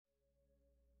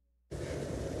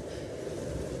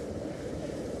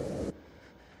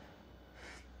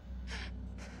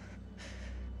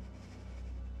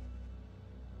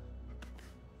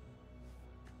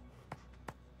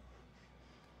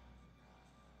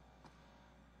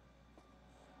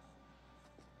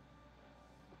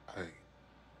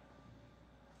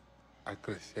I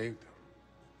could have saved him.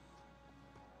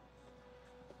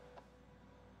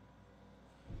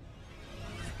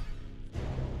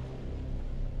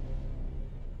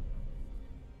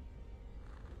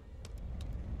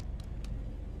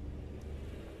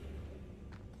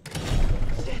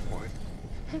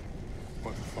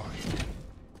 What the fuck?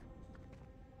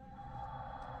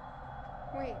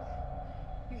 Wait,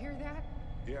 you hear that?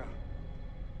 Yeah.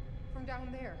 From down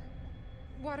there.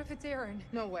 What if it's Aaron?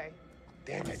 No way.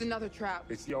 Damn it. It's another trap.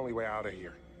 It's the only way out of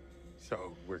here.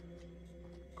 So we're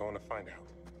going to find out.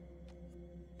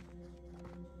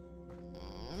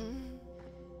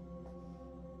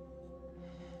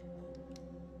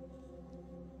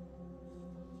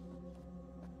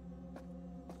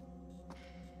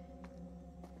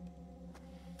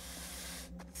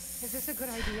 Is this a good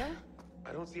idea?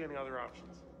 I don't see any other options.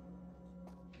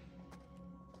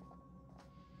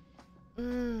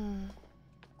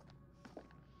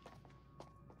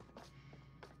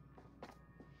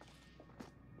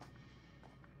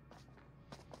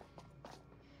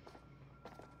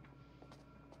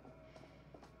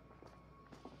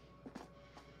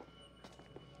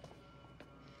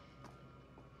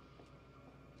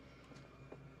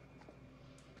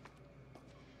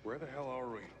 Where the hell are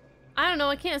we? I don't know.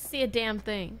 I can't see a damn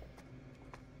thing.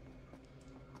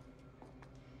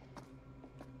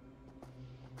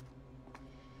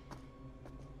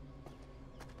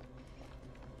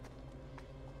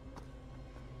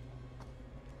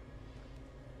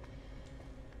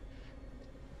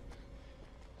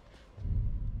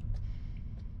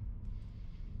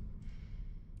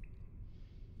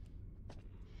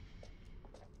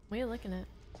 What are you looking at?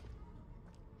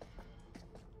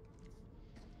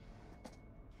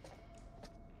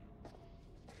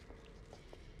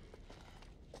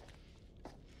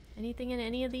 Anything in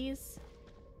any of these?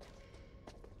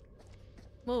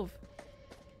 Move.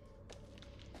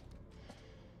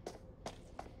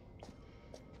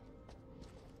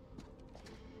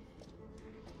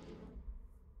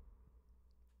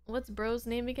 What's bro's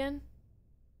name again?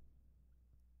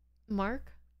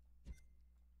 Mark?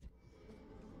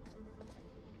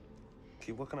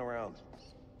 Keep looking around.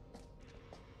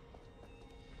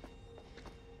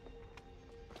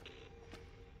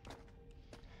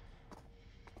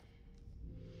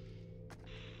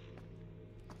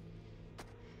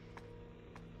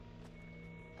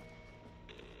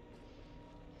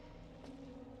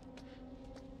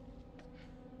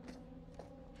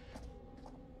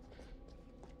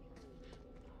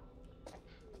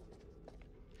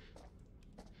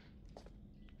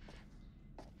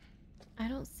 I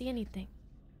don't see anything.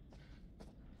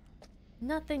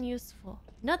 Nothing useful.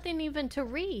 Nothing even to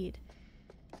read.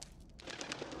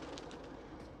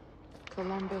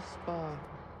 Columbus Spa.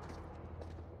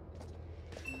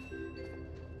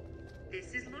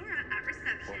 This is Laura at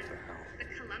reception. What the hell? The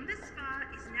Columbus Spa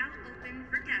is now open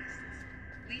for guests.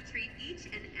 We treat each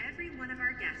and every one of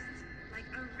our guests like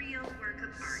a real work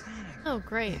of art. Oh,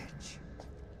 great. Bitch.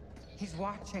 He's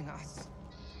watching us.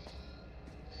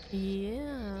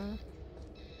 Yeah.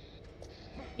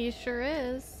 He sure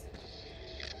is.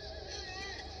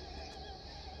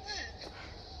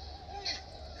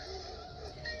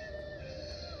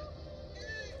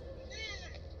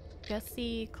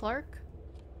 Jesse Clark?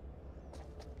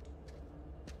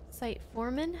 Site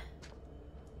foreman?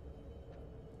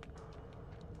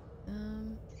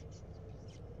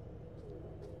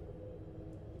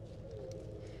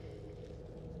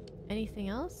 Anything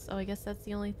else? Oh, I guess that's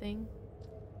the only thing.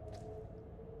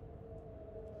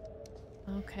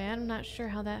 Okay, I'm not sure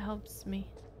how that helps me.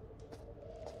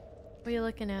 What are you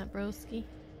looking at, broski?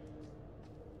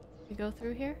 We go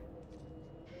through here?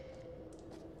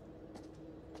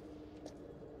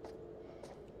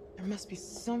 There must be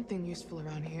something useful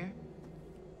around here.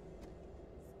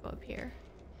 Go up here.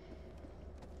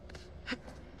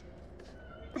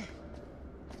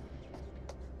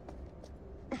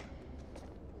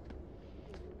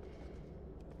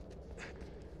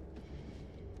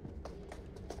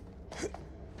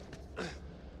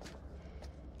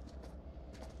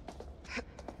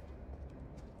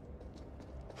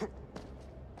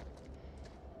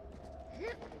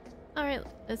 Alright,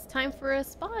 it's time for a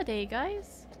spa day,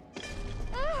 guys.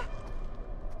 Ah!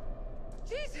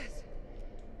 Jesus!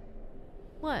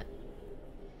 What?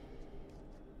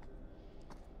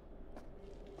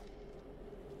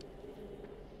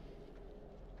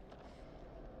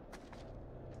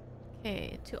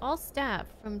 Okay, to all staff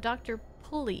from Dr.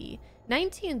 Pulley,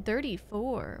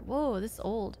 1934. Whoa, this is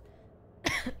old.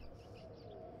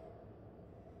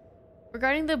 We're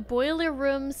Regarding the boiler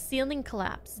room ceiling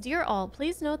collapse. Dear all,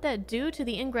 please note that due to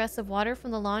the ingress of water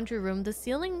from the laundry room, the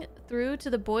ceiling through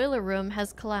to the boiler room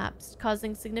has collapsed,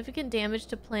 causing significant damage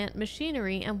to plant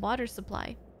machinery and water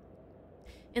supply.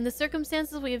 In the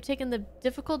circumstances, we have taken the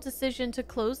difficult decision to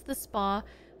close the spa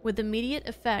with immediate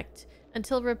effect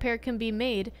until repair can be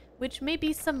made, which may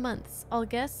be some months. All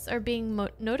guests are being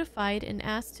notified and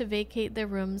asked to vacate their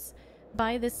rooms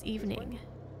by this evening.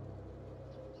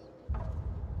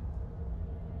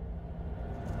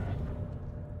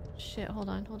 Shit, hold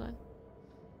on.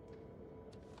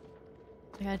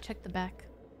 I gotta check the back.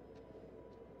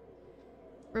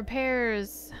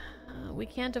 Repairs. We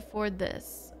can't afford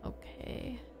this.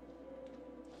 Okay.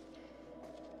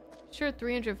 Sure,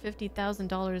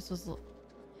 $350,000 was a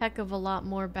heck of a lot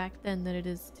more back then than it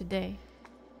is today.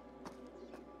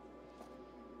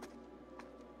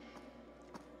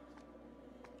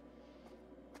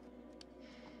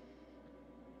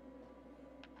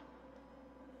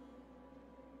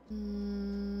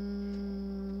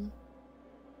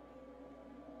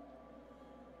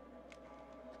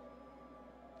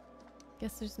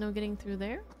 Guess there's no getting through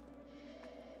there.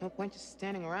 No point just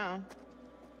standing around.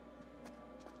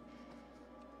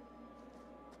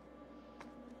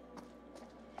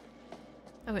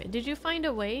 Oh wait, did you find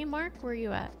a way, Mark? Where are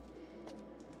you at?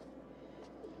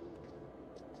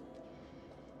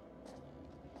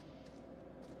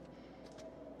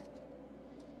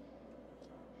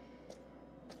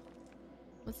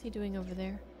 What's he doing over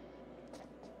there?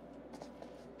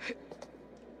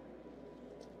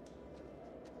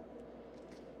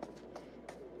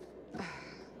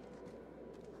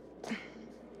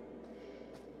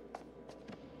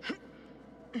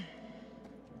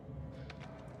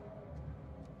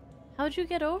 How'd you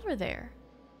get over there?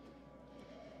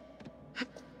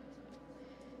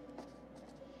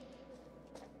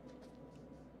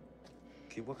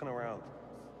 Keep looking around.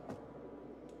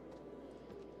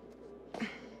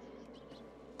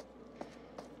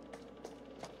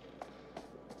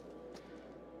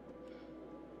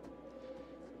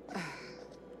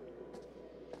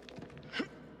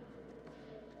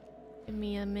 Give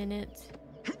me a minute.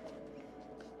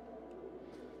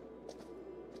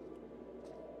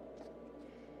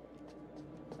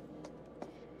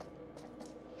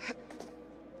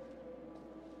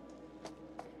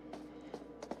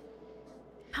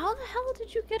 How the hell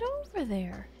did you get over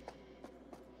there?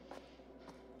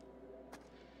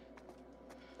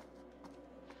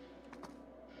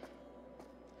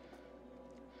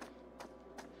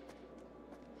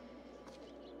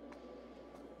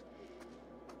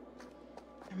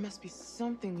 There must be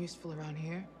something useful around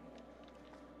here.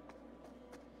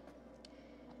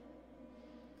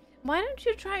 Why don't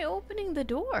you try opening the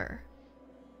door?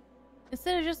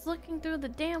 Instead of just looking through the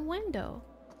damn window.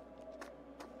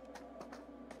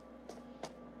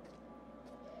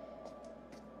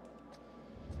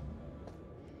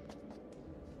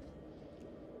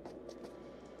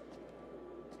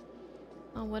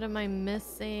 Oh, what am I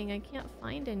missing? I can't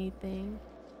find anything.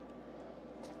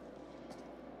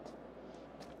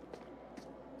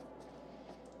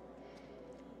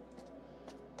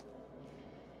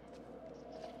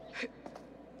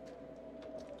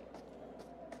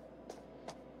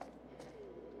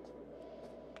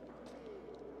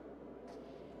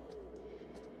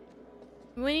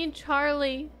 We need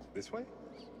Charlie. This way?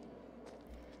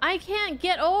 I can't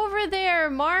get over there,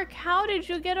 Mark. How did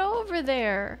you get over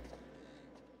there?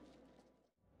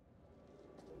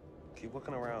 Keep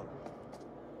looking around.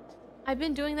 I've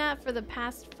been doing that for the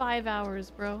past 5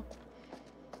 hours, bro.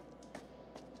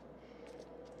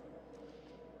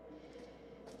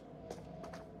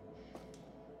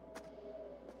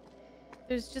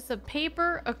 There's just a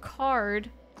paper, a card,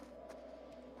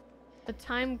 a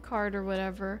time card or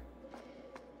whatever,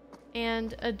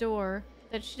 and a door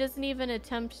that she doesn't even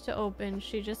attempt to open.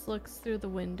 She just looks through the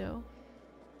window.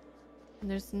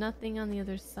 And there's nothing on the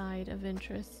other side of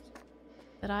interest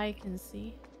that I can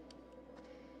see.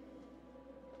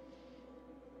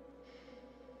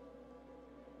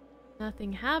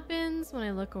 Nothing happens when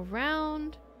I look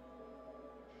around.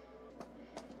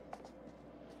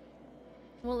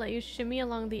 We'll let you shimmy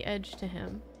along the edge to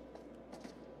him.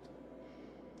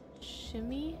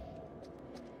 Shimmy?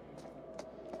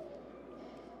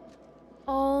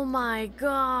 Oh my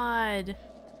god!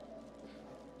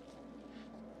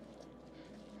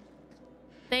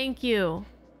 Thank you.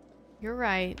 You're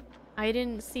right. I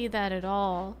didn't see that at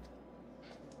all.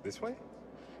 This way?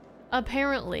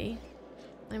 Apparently.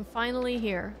 I'm finally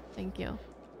here. Thank you.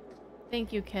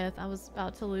 Thank you, Kith. I was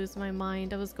about to lose my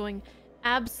mind. I was going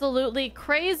absolutely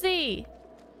crazy!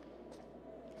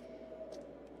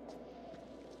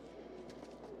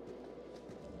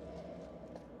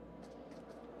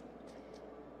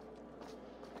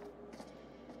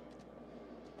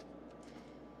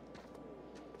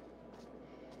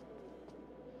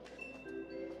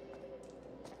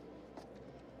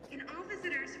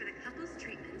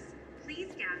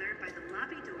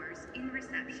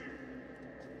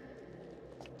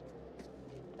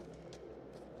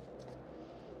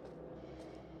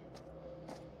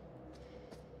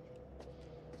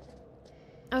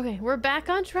 Okay, we're back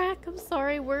on track. I'm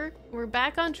sorry, we're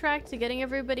back on track to getting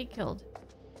everybody killed.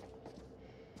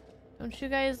 Don't you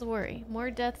guys worry. More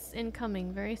deaths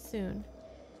incoming very soon.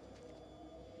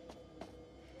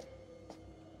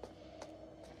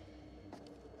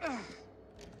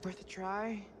 Worth a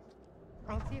try.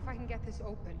 I'll see if I can get this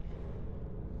open.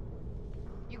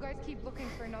 You guys keep looking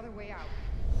for another way out.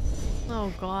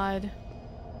 Oh god.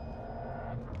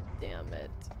 Damn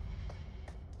it.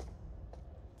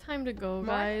 Time to go, Mark?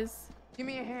 guys. Give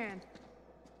me a hand.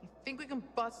 I think we can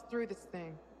bust through this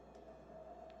thing.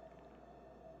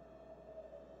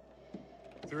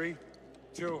 3,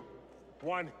 2,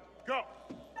 1, go!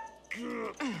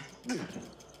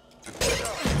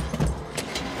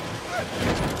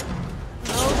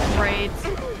 Oh, great.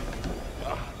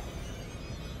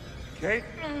 Okay,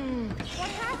 What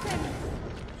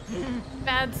happened?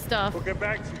 Bad stuff. we'll get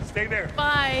back to you. Stay there.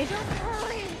 Bye. Don't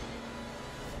hurry.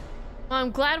 Well,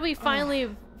 I'm glad we finally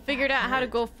figured out how to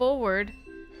go forward.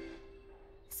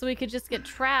 So we could just get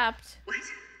trapped. What?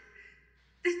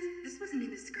 This wasn't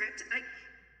in the script.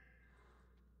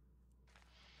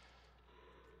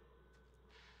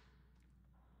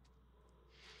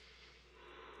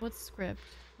 What script?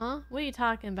 Huh? What are you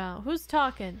talking about? Who's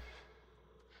talking?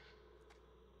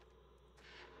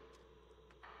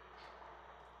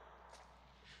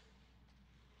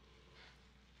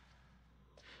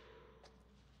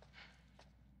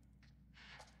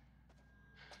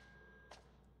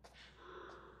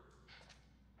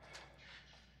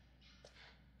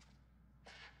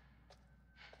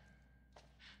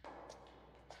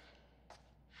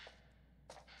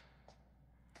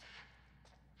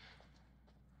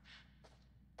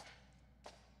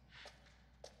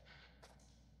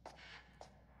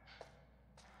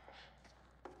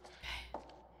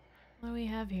 What do we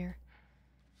have here?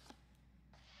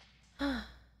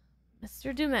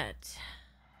 Mr. Dumet.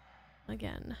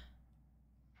 Again.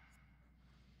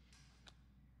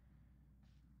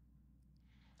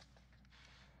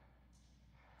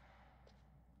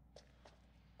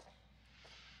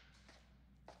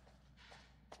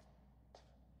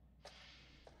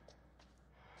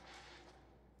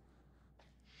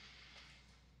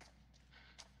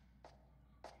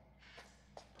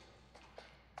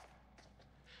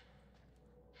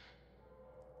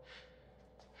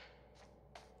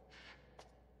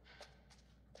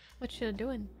 What you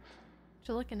doing? What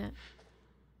you looking at?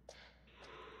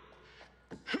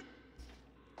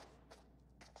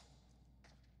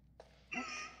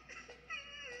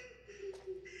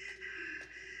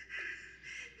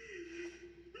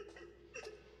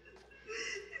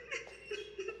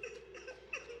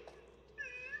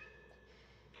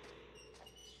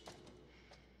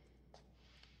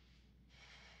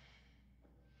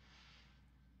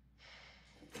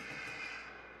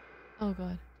 Oh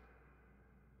god.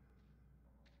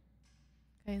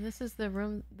 Okay, this is the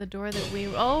room, the door that we...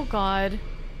 Oh god.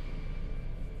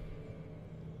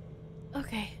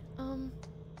 Okay,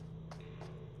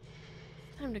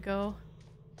 time to go.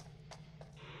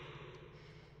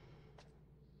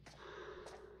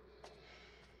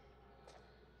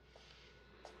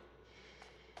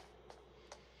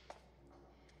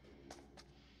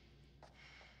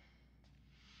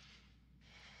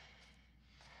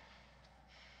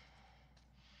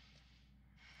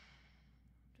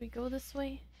 Did we go this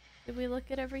way? Did we look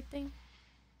at everything?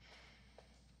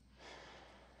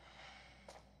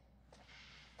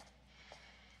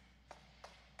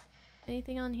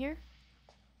 Anything on here?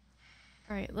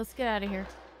 Alright, let's get out of here.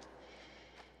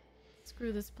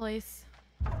 Screw this place.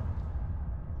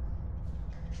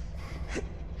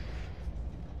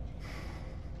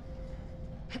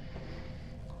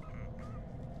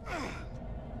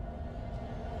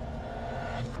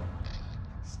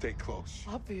 Stay close.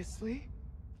 Obviously.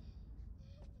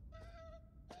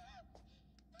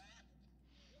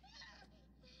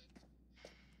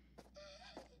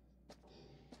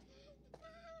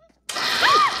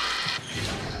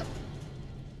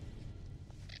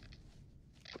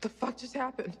 What the fuck just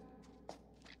happened?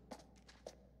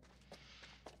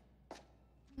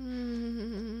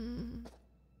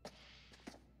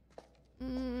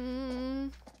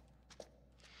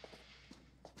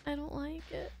 I don't like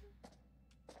it.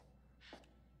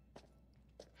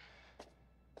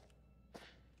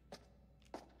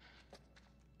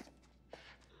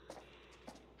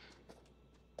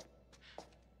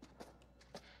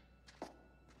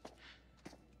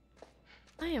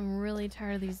 I am really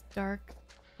tired of these dark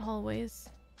hallways.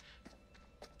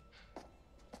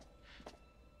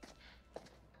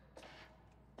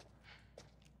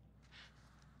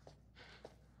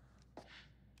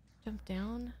 Jump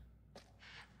down.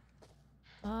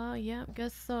 Yeah,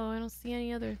 guess so. I don't see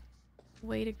any other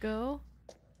way to go.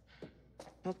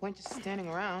 No point just standing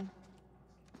around.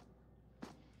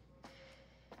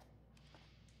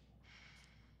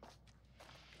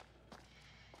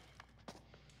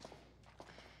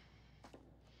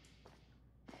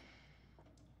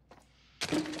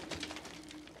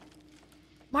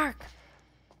 Mark!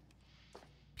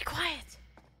 Be quiet!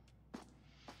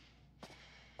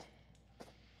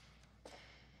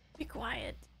 Be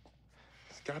quiet.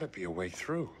 There's gotta be a way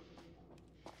through.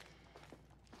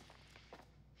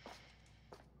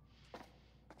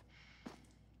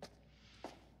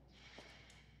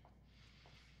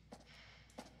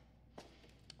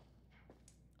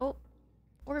 Oh,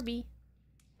 Orby.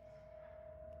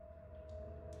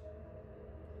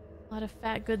 A lot of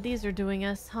fat good these are doing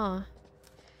us, huh?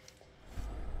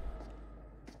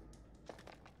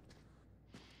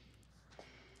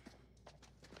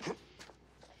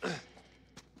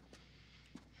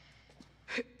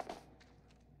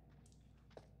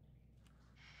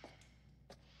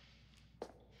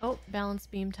 Oh, balance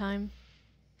beam time.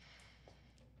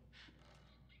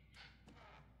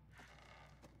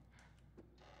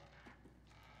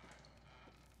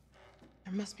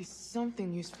 There must be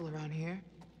something useful around here.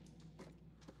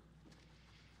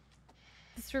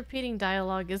 This repeating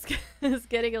dialogue is is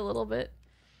getting a little bit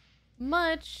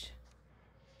much.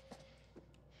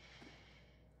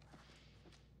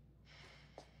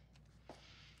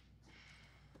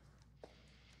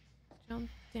 Jump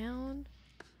down.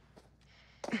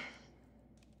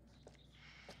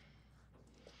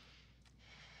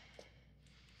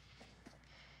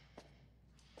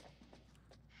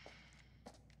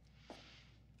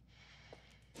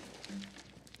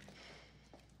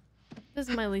 This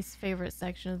is my least favorite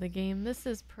section of the game. This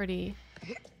is pretty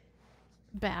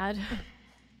bad.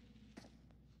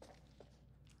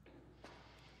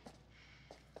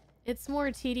 It's more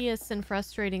tedious and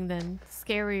frustrating than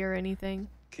scary or anything.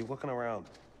 Keep looking around.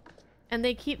 And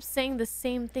they keep saying the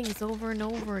same things over and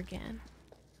over again.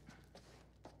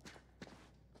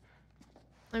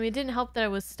 I mean, it didn't help that I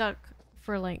was stuck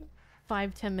for like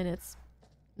 5-10 minutes,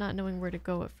 not knowing where to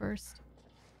go at first.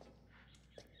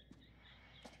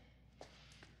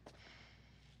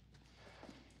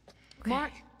 Okay.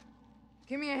 Mark,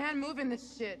 give me a hand moving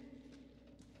this shit.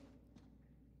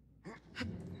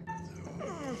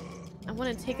 I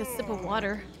want to take a sip of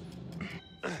water.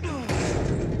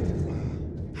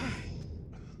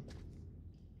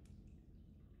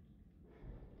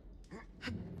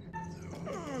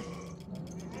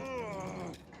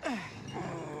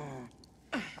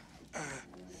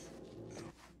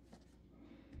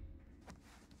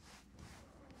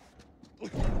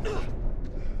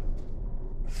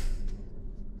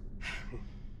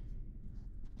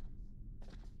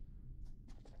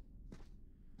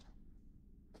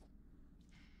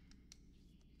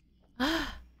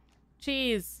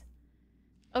 Jeez.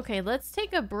 Okay, let's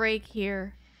take a break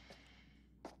here.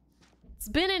 It's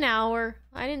been an hour.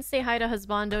 I didn't say hi to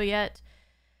Husbando yet.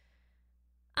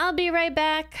 I'll be right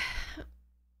back.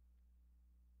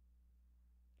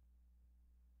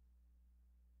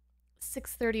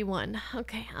 $6:31.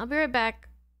 Okay, I'll be right back.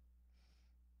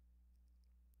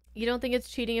 You don't think it's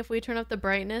cheating if we turn up the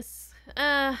brightness?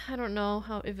 I don't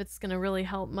know if it's gonna really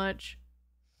help much.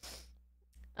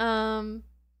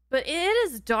 But it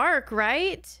is dark,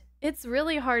 right? It's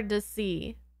really hard to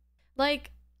see.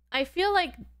 Like, I feel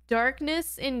like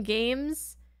darkness in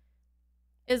games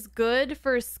is good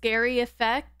for scary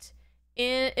effect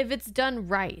if it's done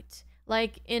right.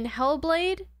 Like in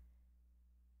Hellblade,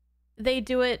 they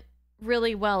do it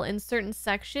really well in certain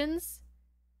sections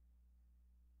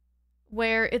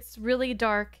where it's really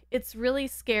dark, it's really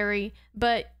scary,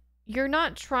 but you're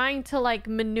not trying to like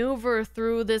maneuver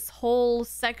through this whole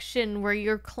section where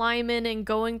you're climbing and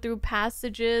going through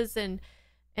passages and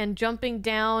jumping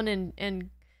down and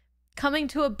coming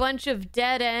to a bunch of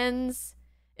dead ends.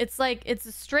 It's like it's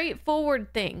a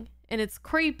straightforward thing and it's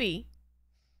creepy.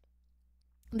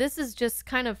 This is just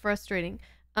kind of frustrating.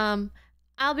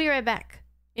 I'll be right back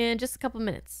in just a couple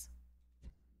minutes.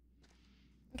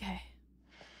 Okay.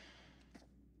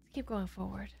 Let's keep going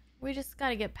forward. We just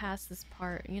gotta get past this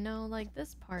part, you know? Like,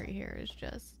 this part here is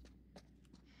just...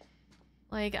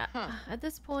 Like, at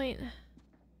this point,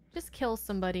 just kill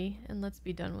somebody and let's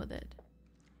be done with it.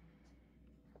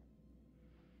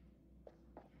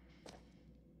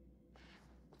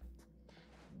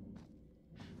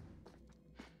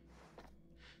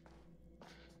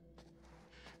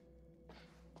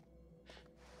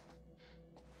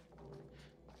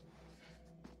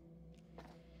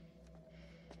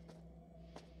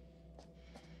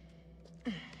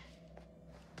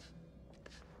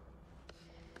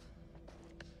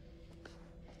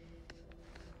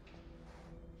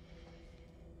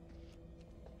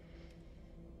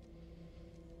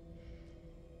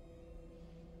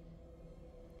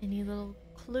 Any little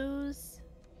clues?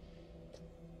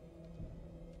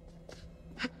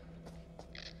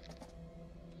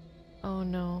 Oh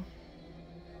no.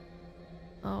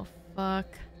 Oh fuck.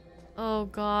 Oh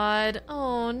god.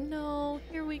 Oh no.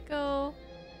 Here we go.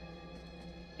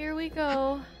 Here we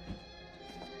go.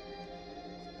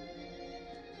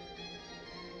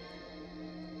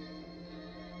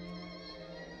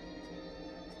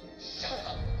 Shut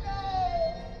up.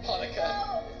 No.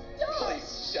 Monica. No,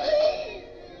 please shut up.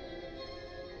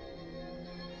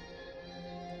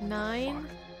 9.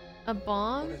 A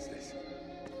bomb? What is this?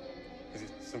 Is it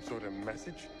some sort of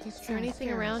message? He's Is there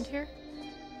anything around here?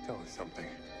 Tell us something.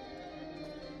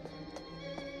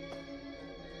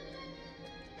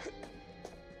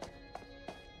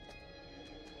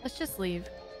 Let's just leave.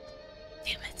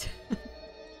 Damn it.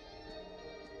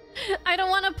 I don't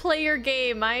want to play your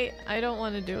game. I don't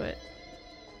want to do it.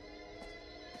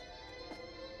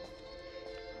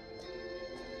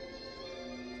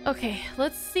 Okay,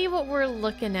 let's see what we're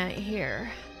looking at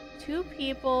here. 2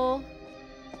 people.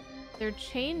 They're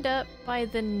chained up by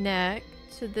the neck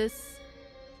to this.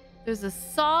 There's a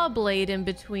saw blade in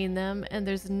between them, and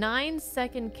there's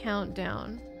 9-second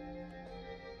countdown.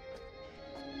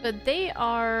 But they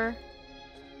are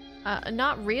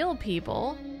not real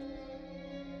people,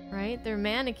 right? They're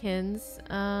mannequins.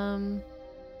 And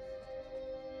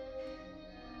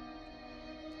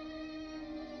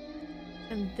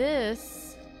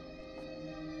this,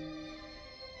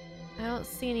 I don't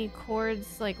see any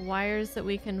cords, like wires that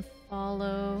we can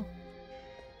follow.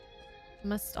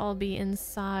 Must all be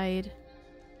inside.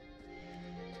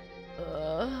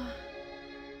 Ugh.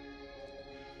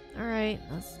 All right,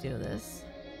 let's do this.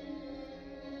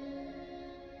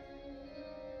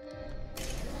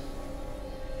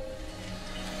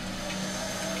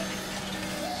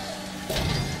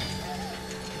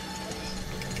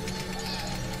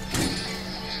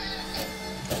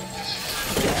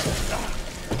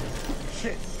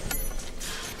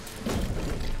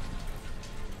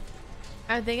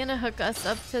 Are they gonna hook us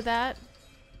up to that?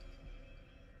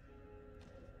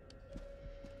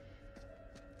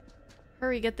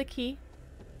 Hurry, get the key.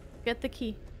 Get the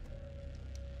key.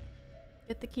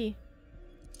 Get the key.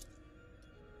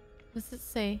 What does it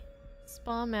say?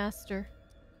 Spa Master.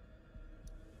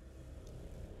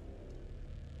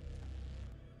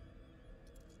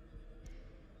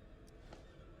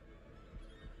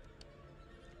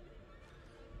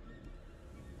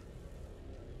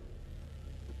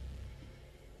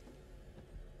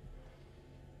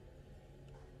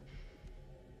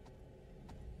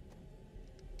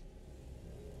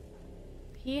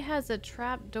 He has a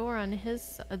trap door on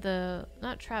his,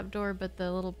 not trap door, but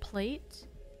the little plate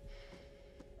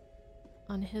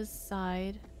on his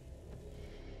side.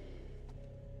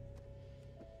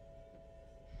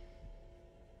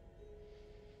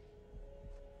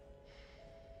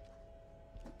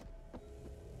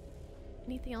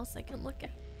 Anything else I can look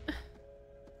at? I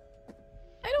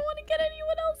don't want to get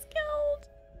anyone else killed.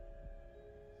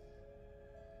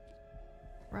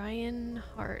 Ryan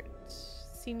Hart.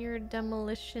 Senior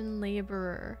demolition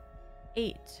laborer.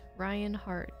 8. Ryan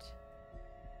Hart.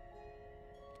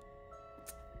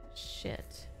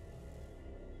 Shit.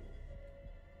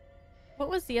 What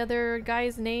was the other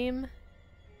guy's name?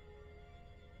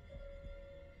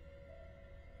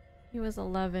 He was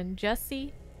 11.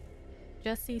 Jesse?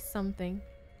 Jesse something,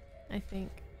 I think.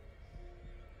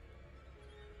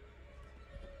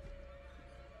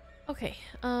 Okay,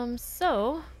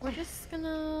 so we're just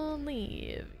gonna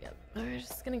leave. Yep, we're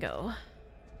just gonna go.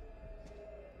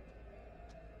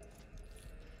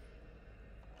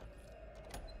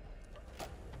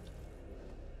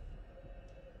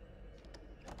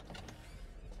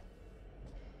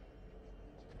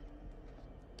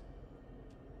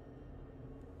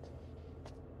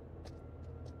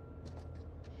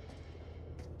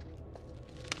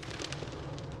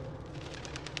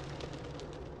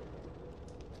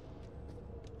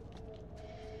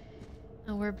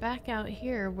 We're back out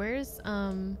here. Where's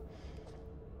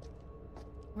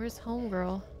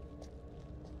homegirl?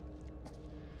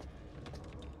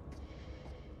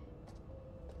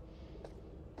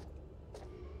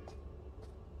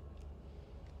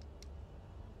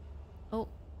 Oh.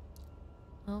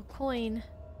 Oh, coin.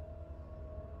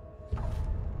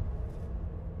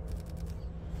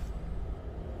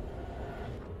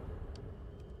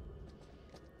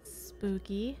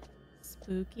 Spooky.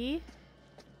 Spooky.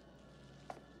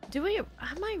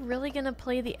 Am I really gonna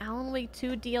play the Alan Wake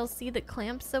 2 DLC that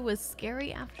Clampsa was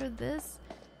scary after this?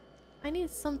 I need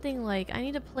something like, I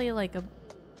need to play like a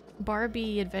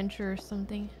Barbie adventure or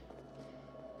something.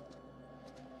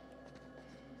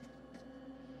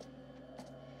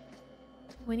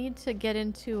 We need to get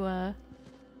into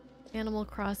Animal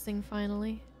Crossing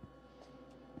finally.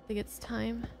 I think it's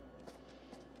time.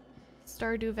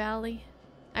 Stardew Valley.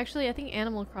 Actually, I think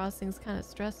Animal Crossing is kind of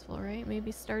stressful, right?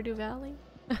 Maybe Stardew Valley?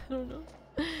 I don't know.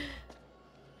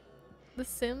 The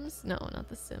Sims? No, not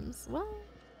The Sims. Well,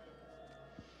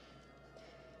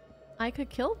 I could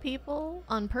kill people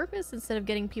on purpose instead of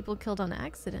getting people killed on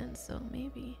accident, so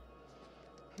maybe.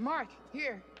 Mark,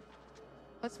 here.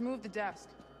 Let's move the desk.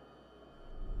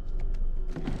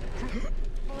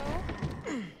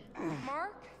 Hello?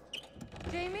 Mark?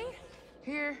 Jamie?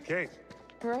 Here. Kate,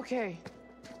 We're okay.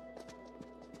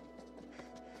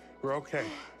 we're okay.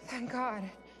 Thank God.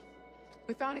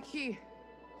 We found a key.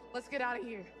 Let's get out of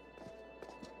here.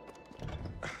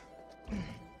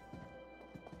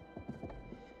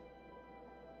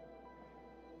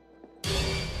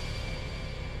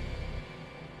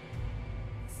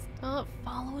 Stop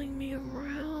following me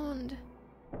around.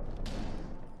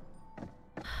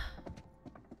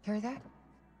 Hear that?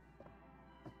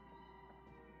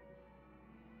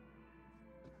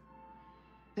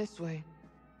 This way.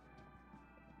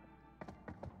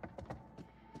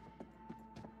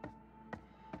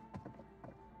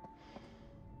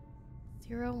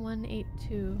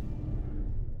 0182.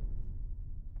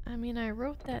 I mean, I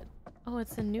wrote that. Oh,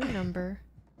 it's a new number.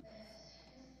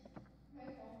 I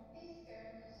won't be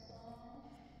scared this song.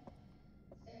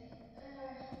 Singing,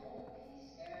 I won't be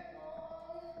scared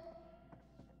long.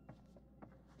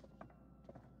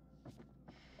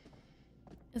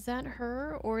 Is that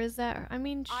her or is that? I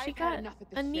mean, she I've had got enough of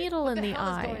this a shit. needle What in the hell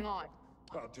is eye. going on?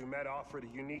 Well, Dumet offered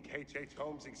a unique H.H.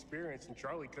 Holmes experience, and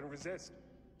Charlie couldn't resist.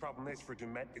 Problem is, for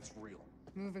Dumet, it's real.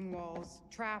 Moving walls,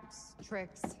 traps,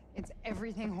 tricks. It's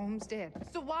everything Holmes did.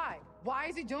 So why? Why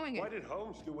is he doing it? Why did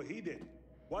Holmes do what he did?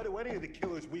 Why do any of the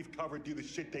killers we've covered do the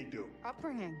shit they do?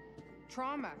 Upbringing,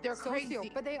 trauma, They're socio,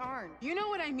 crazy. but they aren't. You know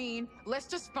what I mean? Let's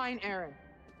just find Aaron.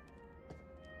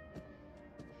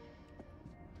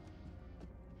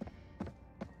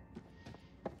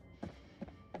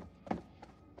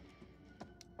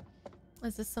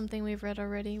 Is this something we've read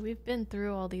already? We've been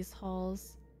through all these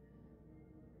halls.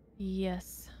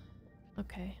 Yes.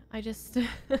 Okay. I just...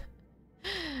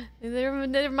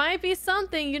 there might be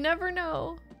something. You never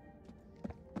know.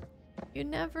 You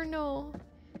never know.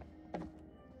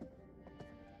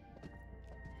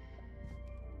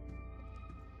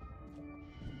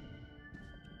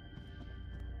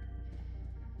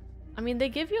 I mean, they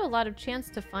give you a lot of chance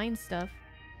to find stuff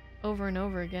over and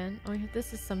over again. Oh,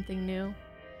 this is something new.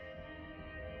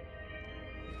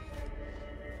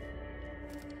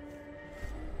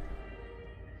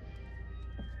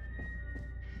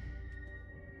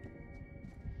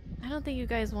 I don't think you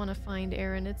guys want to find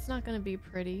Erin. It's not going to be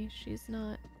pretty. She's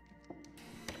not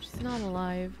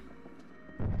alive.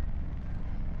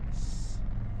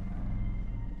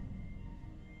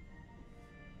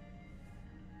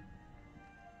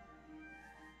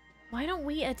 Why don't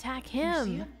we attack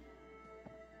him?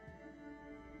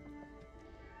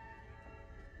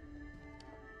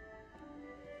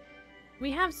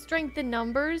 We have strength in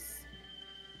numbers.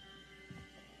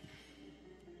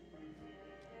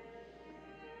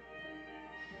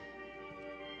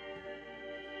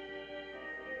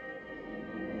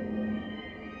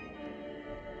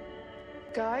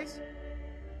 Guys?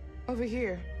 Over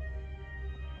here.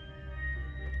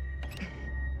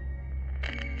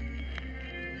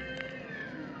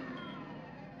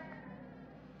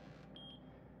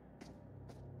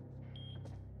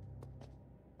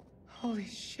 Holy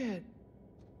shit.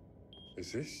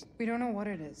 Is this? We don't know what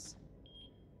it is.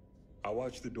 I'll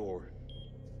watch the door.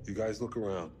 You guys look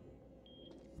around.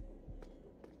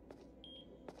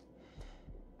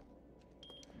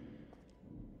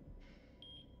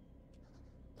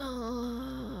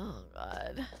 Oh,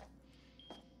 God.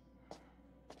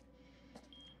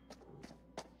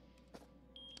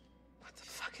 What the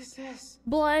fuck is this?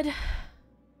 Blood.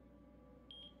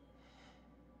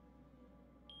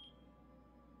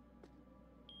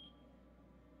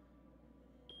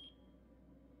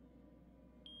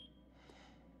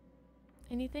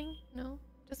 Anything? No?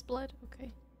 Just blood?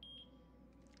 Okay.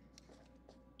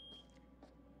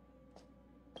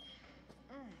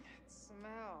 That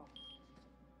smell.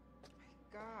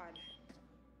 My God.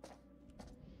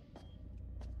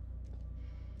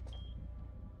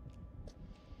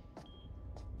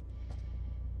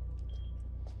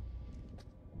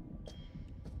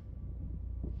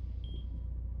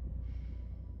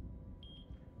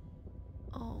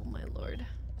 Oh, my Lord.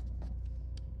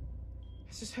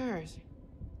 This is hers.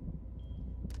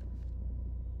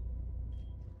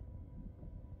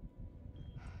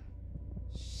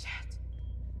 Shit.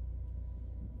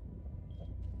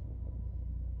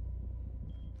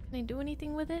 Can I do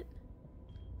anything with it?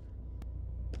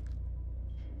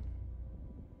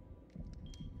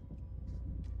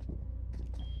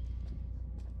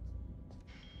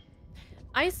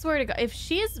 I swear to God, if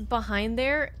she's behind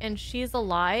there and she's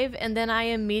alive and then I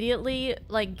immediately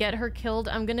like get her killed,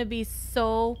 I'm gonna be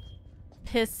so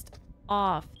pissed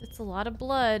off. It's a lot of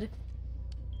blood.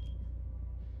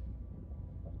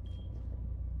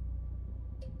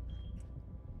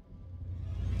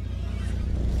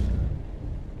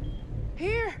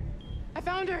 Here! I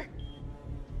found her!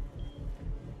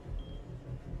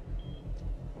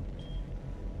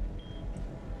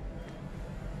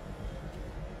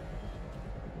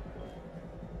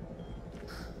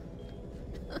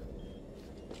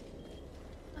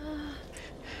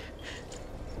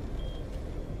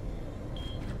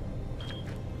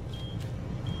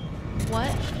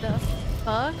 What the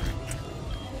fuck?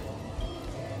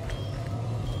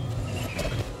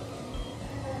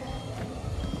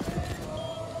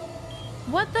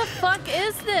 What the fuck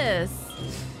is this?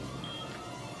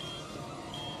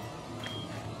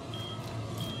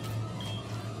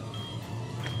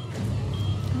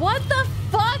 What the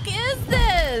fuck is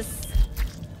this?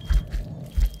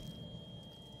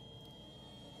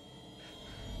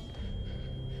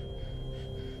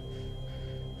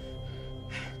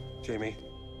 Jamie,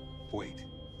 wait.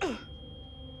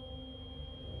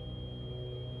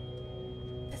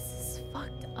 This is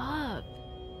fucked up.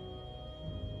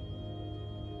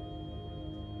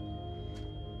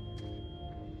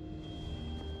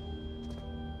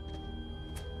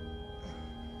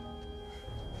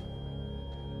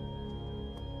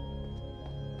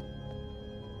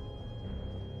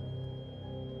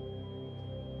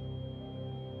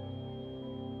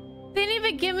 They didn't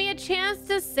even give me a chance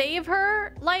to save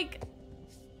her? Like,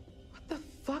 What the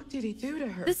fuck did he do to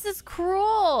her? this is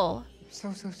cruel.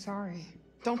 So sorry.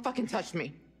 Don't fucking touch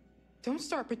me. Don't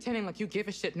start pretending like you give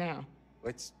a shit now.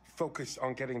 Let's focus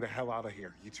on getting the hell out of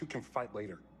here. You two can fight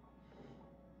later.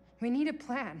 We need a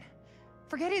plan.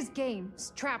 Forget his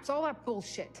games, traps, all that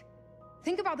bullshit.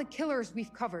 Think about the killers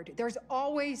we've covered. There's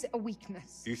always a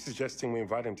weakness. You suggesting we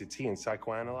invite him to tea and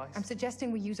psychoanalyze? I'm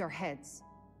suggesting we use our heads.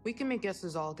 We can make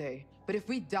guesses all day, but if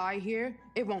we die here,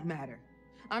 it won't matter.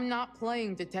 I'm not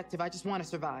playing detective, I just want to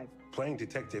survive. Playing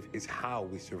detective is how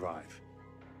we survive.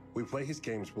 We play his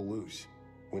games, we'll lose.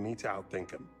 We need to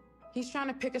outthink him. He's trying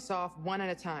to pick us off one at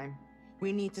a time.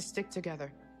 We need to stick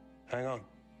together. Hang on.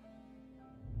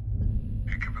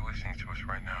 He could be listening to us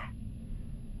right now.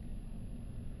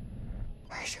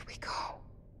 Where should we go?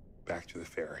 Back to the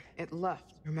ferry. It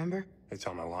left, remember? It's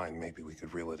on a line. Maybe we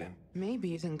could reel it in.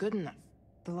 Maybe isn't good enough.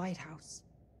 The lighthouse.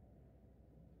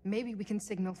 Maybe we can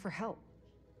signal for help.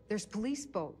 There's police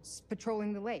boats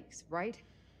patrolling the lakes, right?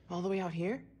 All the way out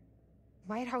here?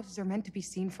 Lighthouses are meant to be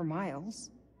seen for miles.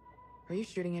 Are you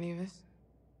shooting any of this?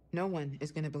 No one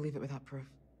is gonna believe it without proof.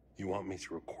 You want me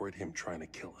to record him trying to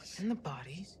kill us? And the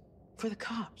bodies? For the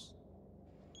cops.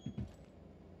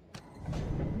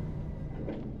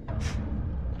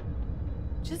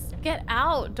 Just get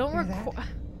out. Don't Hear that? record.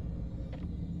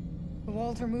 The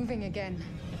walls are moving again.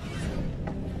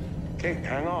 Kate,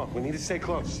 hang on. We need to stay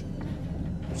close.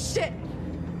 Shit!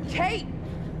 Kate!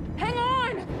 Hang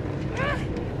on!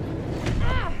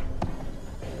 Ah!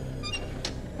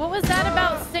 What was that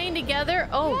about staying together?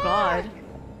 Oh, God.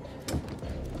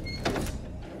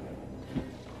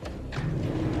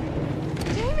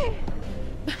 Jamie!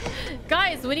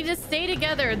 Guys, we need to stay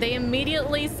together. They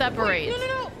immediately separate. Wait,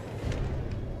 no!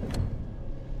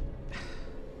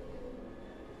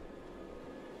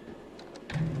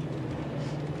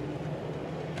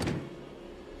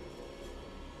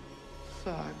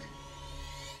 Fuck.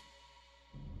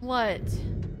 What?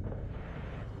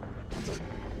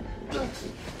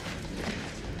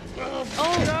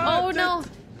 Oh no.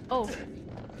 Oh.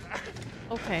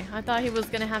 Okay, I thought he was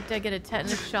gonna have to get a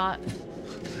tetanus shot.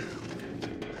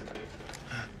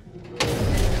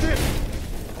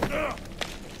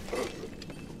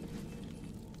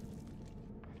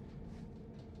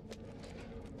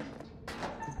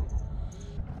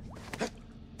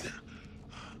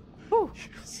 Whew.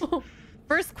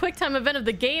 First quick time event of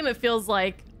the game, it feels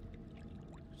like.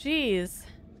 Jeez.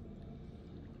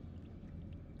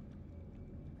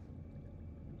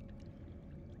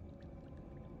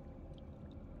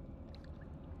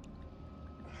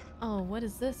 Oh, what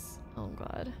is this? Oh,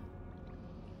 God.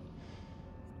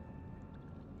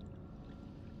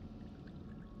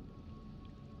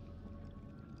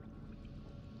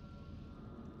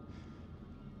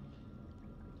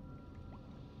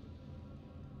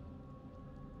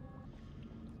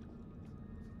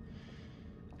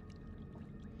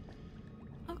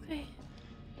 Okay.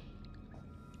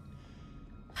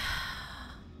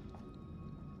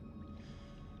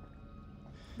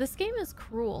 This game is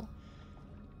cruel.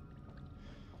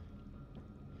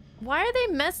 Why are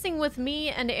they messing with me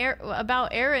and about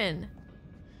Aaron?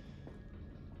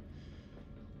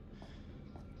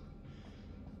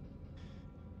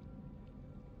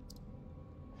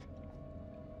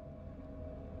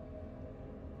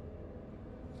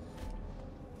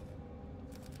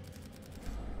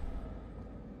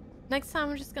 Next time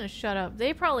I'm just gonna shut up.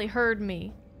 They probably heard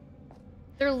me.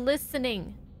 They're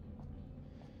listening.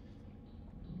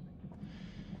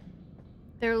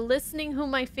 They're listening who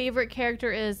my favorite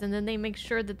character is, and then they make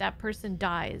sure that that person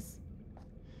dies.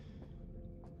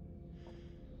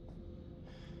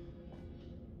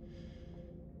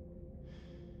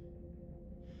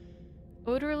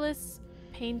 Odorless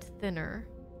paint thinner.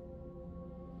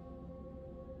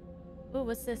 Oh,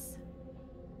 what's this?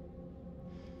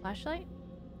 Flashlight?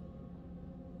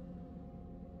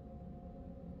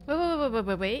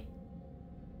 Wait.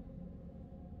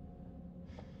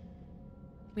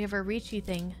 We have our Reachy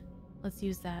thing. Let's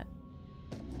use that.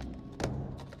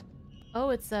 Oh,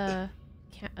 it's a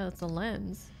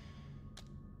lens.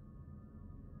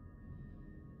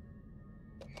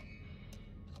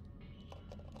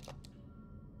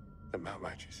 The mount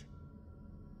matches.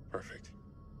 Perfect.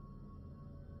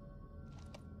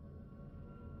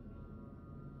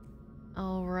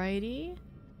 Alrighty.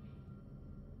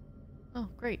 Oh,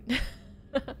 great.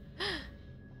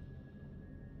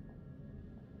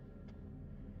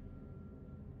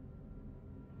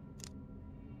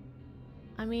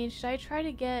 I mean, should I try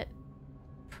to get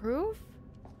proof?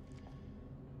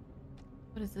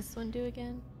 What does this one do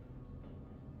again?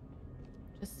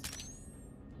 Just...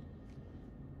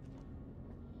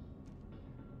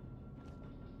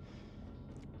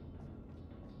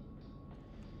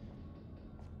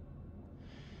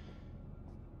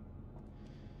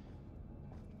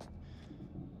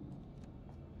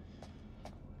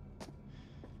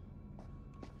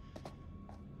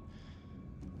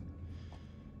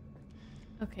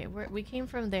 Okay, we came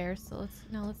from there, so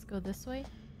let's go this way.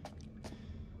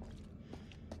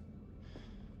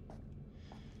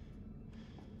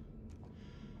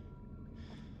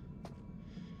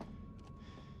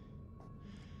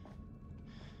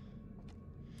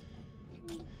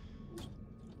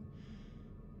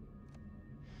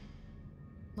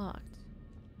 Locked.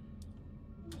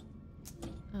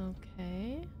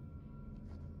 Okay.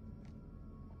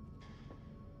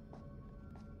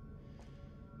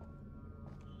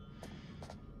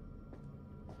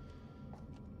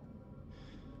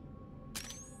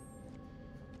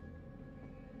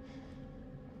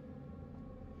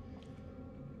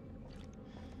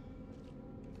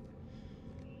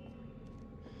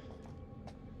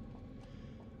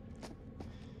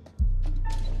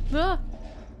 Ah!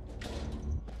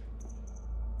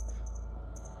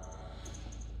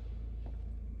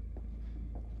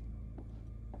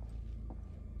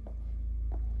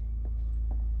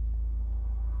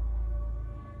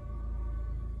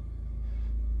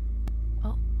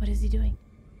 Oh, what is he doing?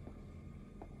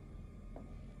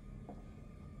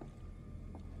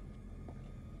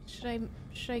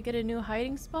 Should I get a new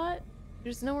hiding spot?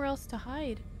 There's nowhere else to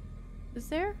hide. Is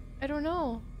there? I don't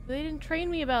know. They didn't train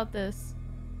me about this.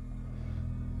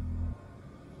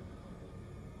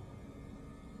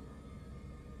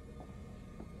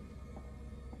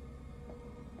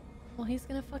 Well, he's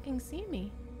gonna fucking see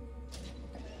me.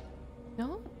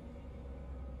 No?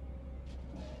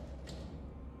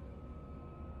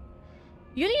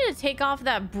 You need to take off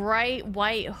that bright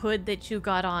white hood that you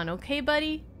got on, okay,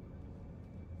 buddy?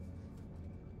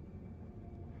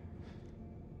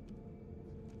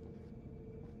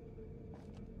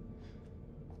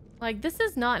 Like, this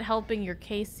is not helping your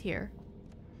case here.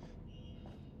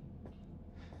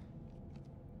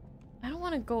 I don't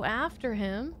want to go after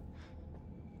him.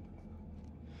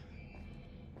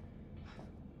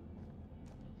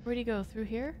 Where'd he go? Through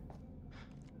here?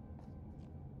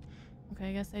 Okay,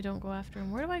 I guess I don't go after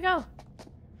him. Where do I go?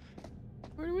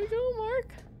 Where do we go, Mark?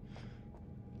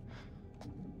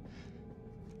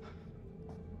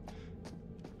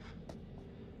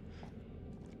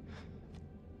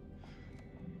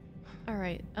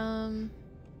 Alright, am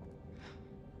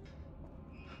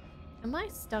I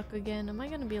stuck again? Am I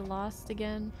gonna be lost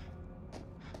again?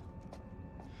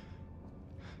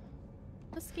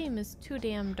 This game is too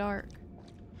damn dark.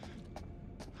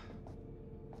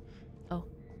 Oh.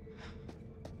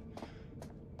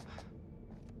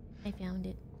 I found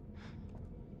it.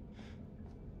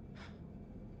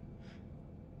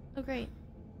 Oh, great.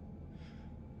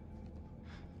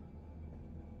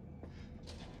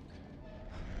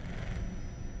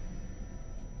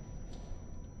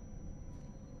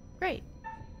 Great.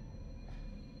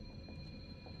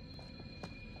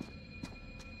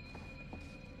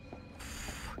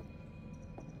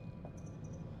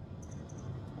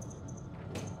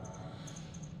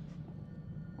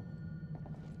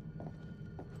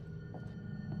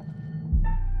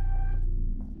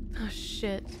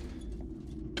 shit.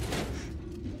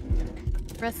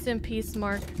 Rest in peace,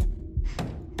 Mark.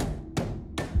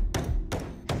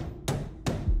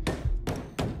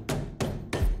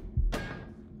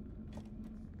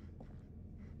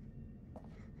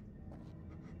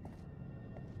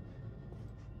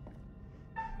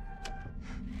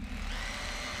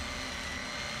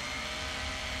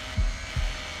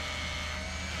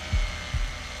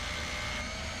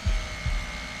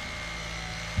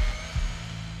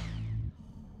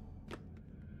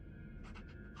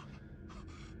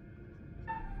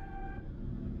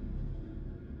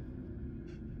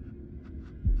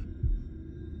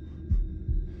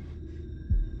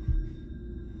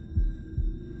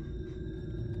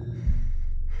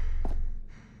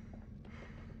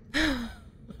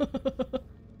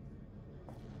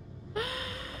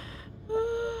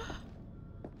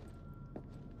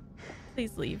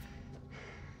 Please leave.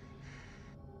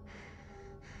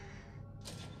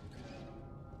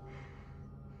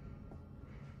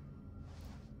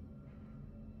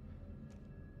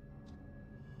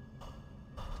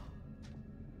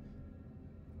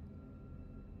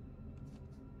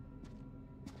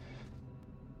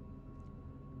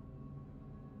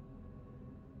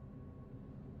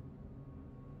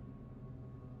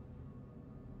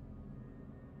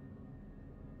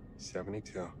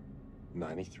 $72,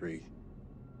 $93.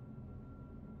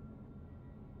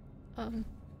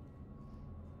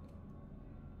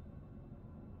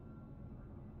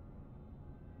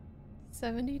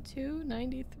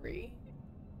 72.93.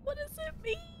 What does it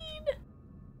mean?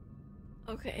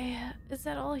 Okay, is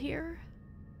that all here?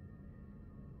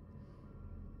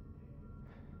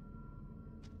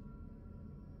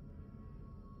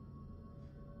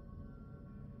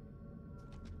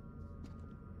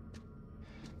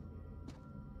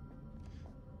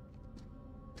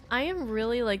 I am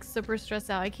really like super stressed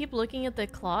out. I keep looking at the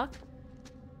clock,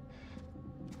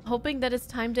 hoping that it's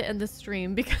time to end the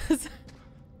stream because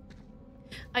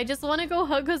I just want to go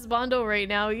hug Husbando right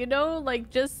now, you know? Like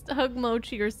just hug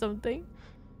Mochi or something.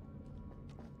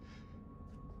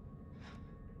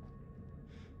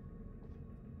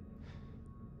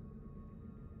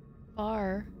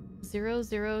 Bar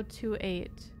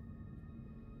 0028.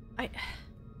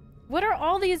 What are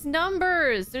all these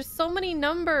numbers? There's so many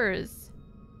numbers.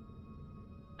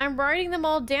 I'm writing them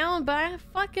all down, but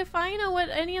fuck if I know what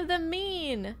any of them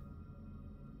mean.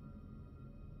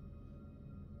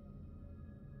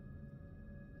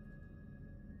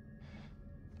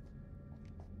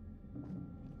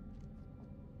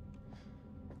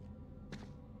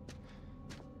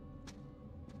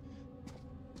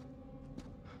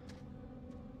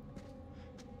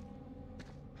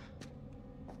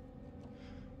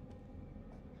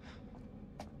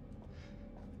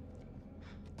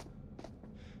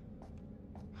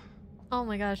 Oh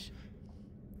my gosh.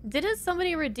 Didn't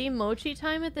somebody redeem Mochi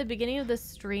time at the beginning of the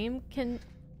stream? Can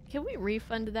we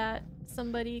refund that,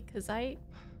 somebody? Cause I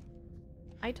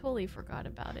totally forgot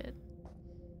about it.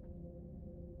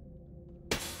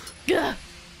 Gah!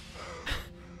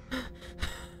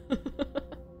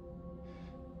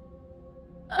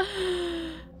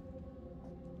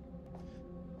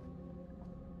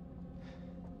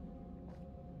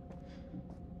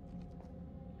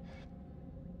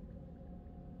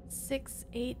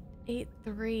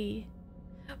 6883.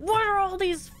 What are all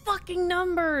these fucking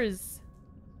numbers?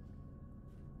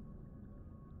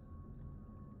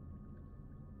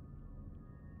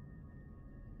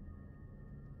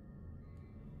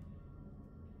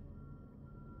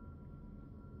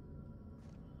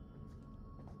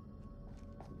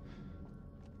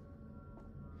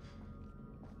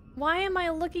 Why am I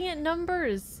looking at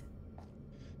numbers?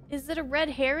 Is it a red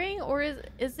herring or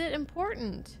is it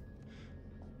important?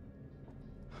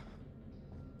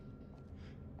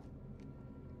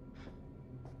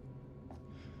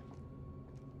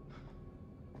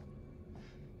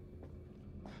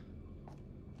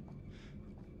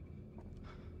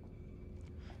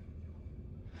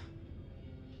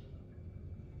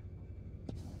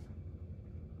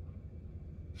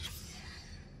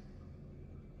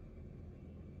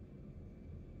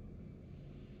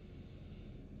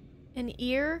 An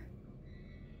ear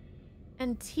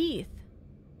and teeth.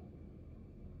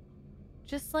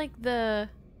 Just like the...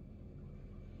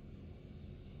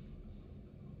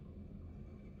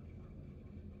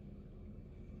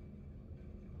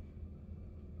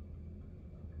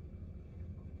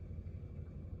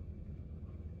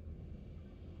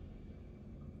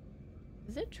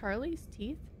 Is it Charlie's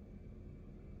teeth?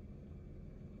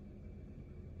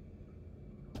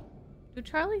 Do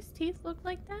Charlie's teeth look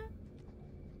like that?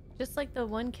 Just like the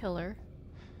one killer.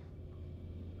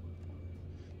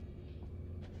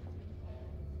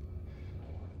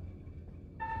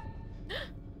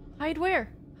 Hide where?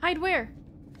 Hide where?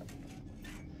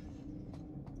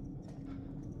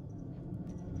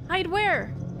 Hide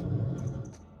where?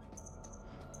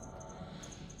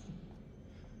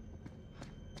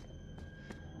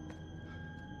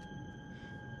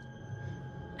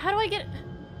 How do I get...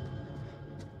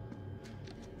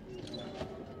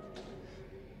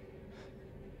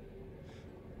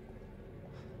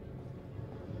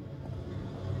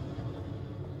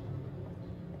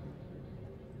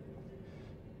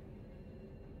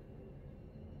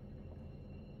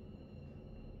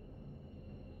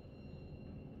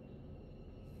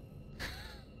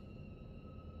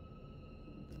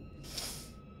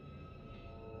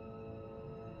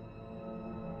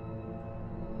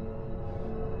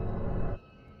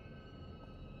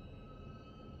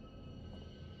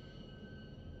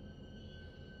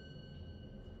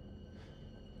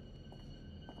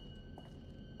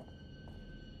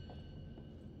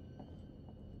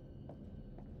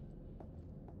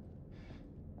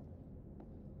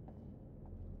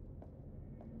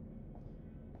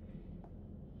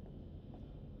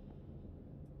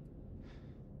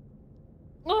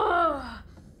 Ugh.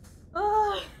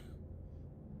 Ugh.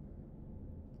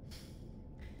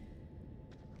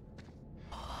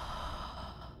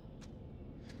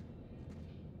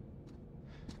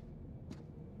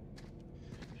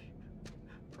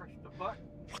 Press the button.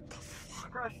 What the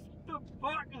fuck? Press the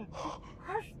button.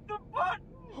 Press the button.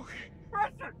 Okay.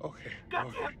 Press it. Okay. Gotcha.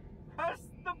 Okay. Press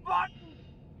the button.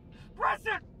 Press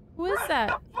it. Who is Press that?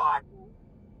 the button.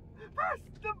 Press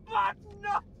the button.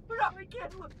 No, no, I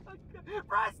can't look.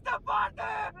 Press the button.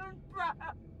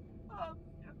 Oh,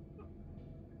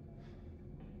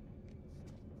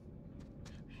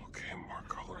 Okay,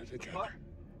 Mark, hold it the together. button.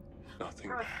 Nothing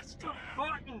Press bad's the gonna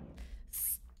happen. button.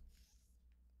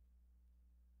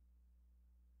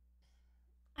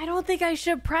 I don't think I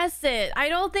should press it. I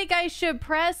don't think I should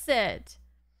press it.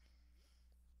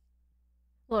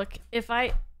 Look, if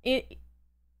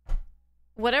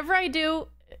whatever I do,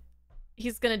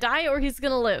 he's gonna die or he's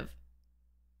gonna live.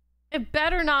 It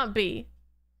better not be.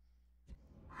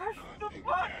 Press the Nothing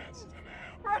button. bad's gonna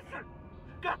happen. Press it.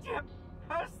 Gotcha.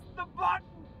 Press the button.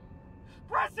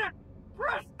 Press it.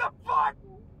 Press the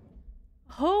button.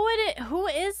 Who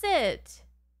is it?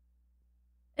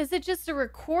 Is it just a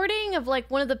recording of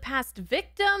like one of the past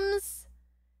victims?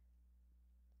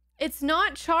 It's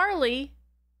not Charlie.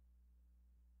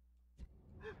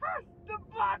 Press the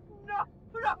button. No,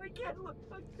 no, I can't look.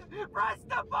 Press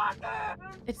the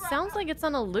button. It sounds like it's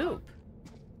on a loop.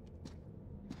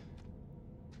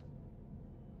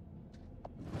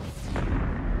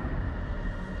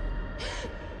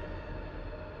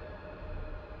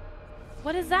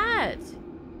 What is that?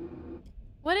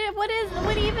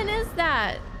 What even is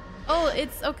that? Oh,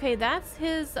 it's okay. That's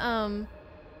his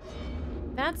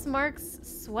that's Mark's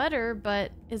sweater,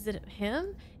 but is it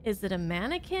him? Is it a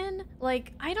mannequin?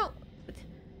 Like, I don't...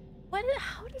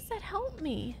 How does that help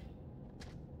me?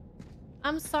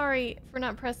 I'm sorry for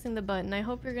not pressing the button. I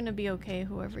hope you're gonna be okay,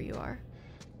 whoever you are.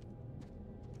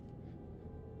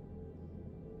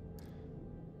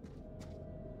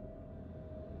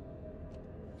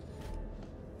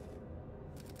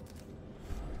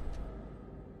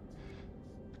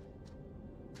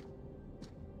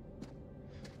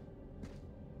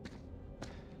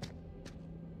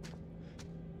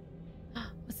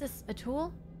 What's this? A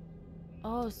tool?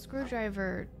 Oh,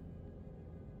 screwdriver.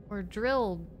 Or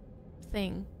drill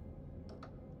thing.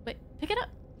 Wait, pick it up.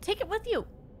 Take it with you.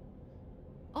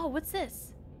 Oh, what's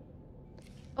this?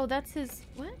 Oh, that's his...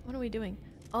 What? What are we doing?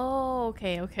 Oh,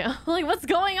 okay. Like, what's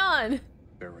going on?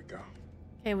 There we go.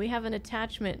 Okay, we have an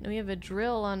attachment. We have a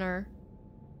drill on our...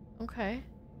 Okay.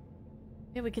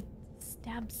 Maybe we could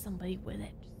stab somebody with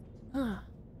it. Huh.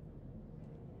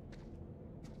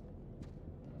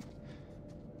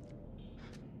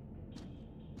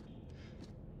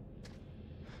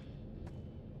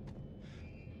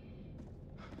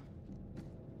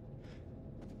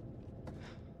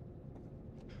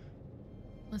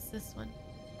 What's this one?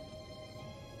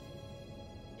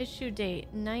 Issue date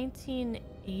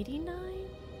 1989?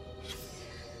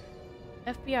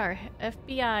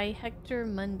 FBI Hector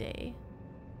Monday.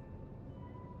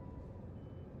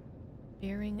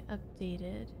 Bearing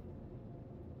updated.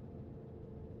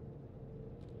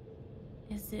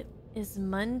 Is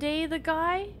Monday the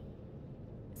guy?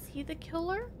 Is he the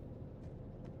killer?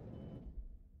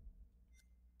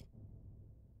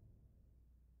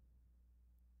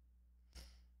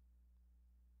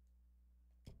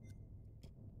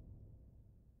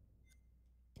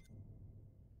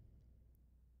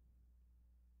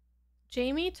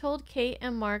 Jamie told Kate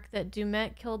and Mark that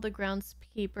Dumet killed the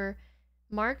groundskeeper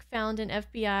Mark found an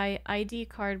FBI ID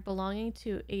card belonging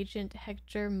to Agent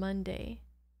Hector Monday.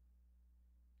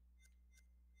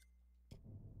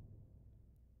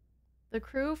 The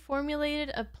crew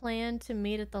formulated a plan to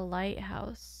meet at the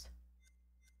lighthouse.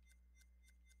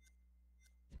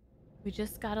 We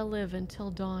just gotta live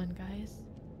until dawn, guys.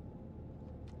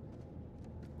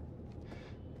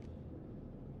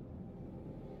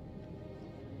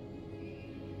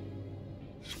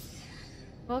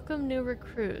 Welcome new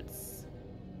recruits.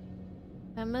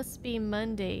 That must be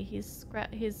Monday. His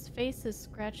face is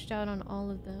scratched out on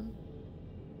all of them.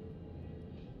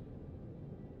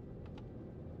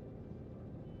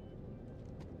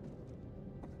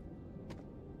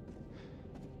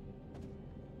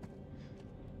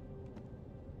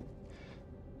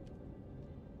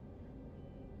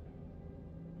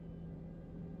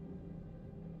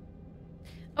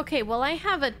 Okay, well, I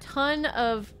have a ton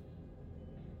of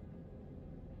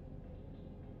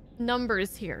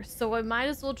numbers here, so I might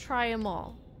as well try them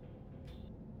all.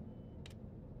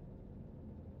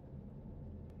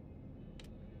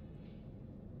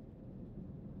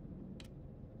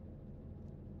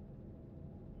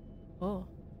 Oh.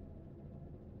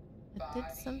 That did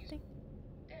something?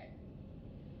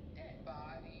 Dead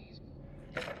bodies.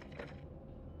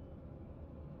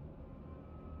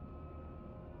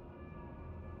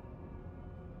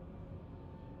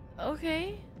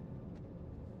 Okay.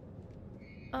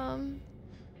 Can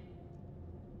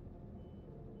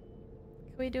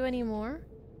we do any more?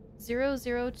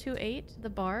 0028, the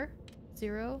bar.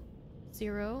 008.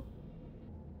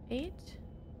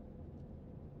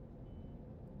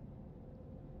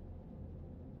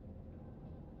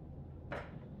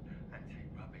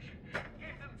 Anti-rubbish.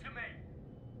 Give them to me!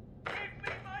 Give me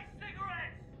my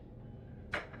cigarettes!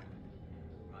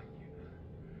 Right, you.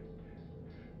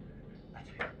 That's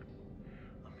it.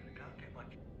 I'm gonna go and get my...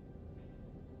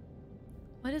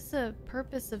 What is the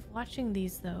purpose of watching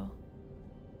these, though?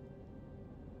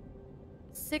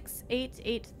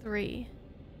 6883.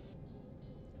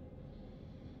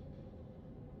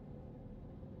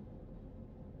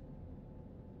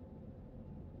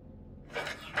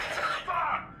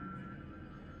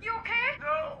 You okay?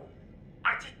 No!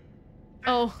 I just...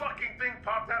 Oh. This fucking thing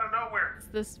popped out of nowhere! It's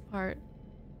this part.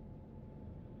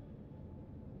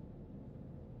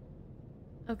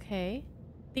 Okay.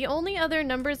 The only other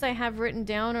numbers I have written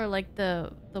down are like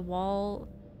the wall,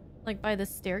 like by the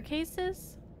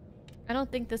staircases. I don't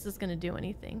think this is gonna do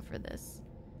anything for this.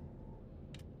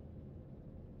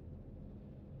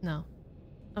 No.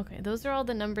 Okay, those are all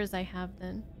the numbers I have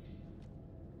then.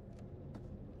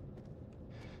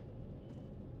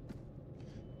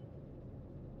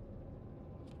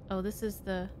 Oh, this is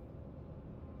the...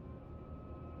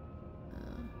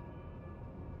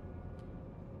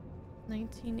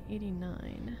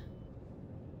 1989.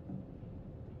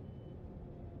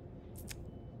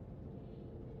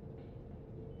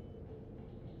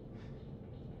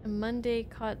 And Monday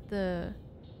caught the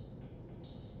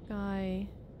guy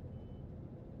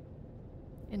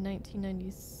in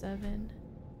 1997.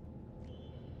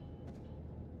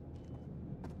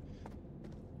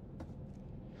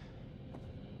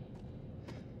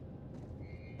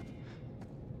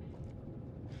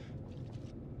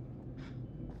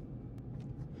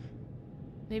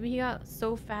 Maybe he got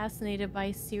so fascinated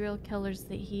by serial killers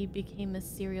that he became a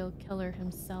serial killer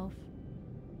himself.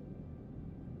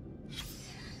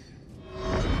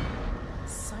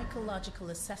 Psychological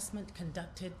assessment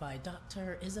conducted by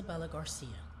Dr. Isabella Garcia.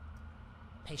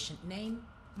 Patient name,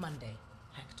 Monday,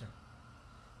 Hector.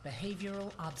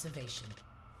 Behavioral observation.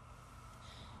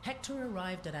 Hector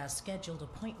arrived at our scheduled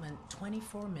appointment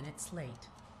 24 minutes late.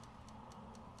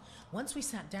 Once we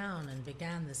sat down and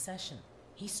began the session,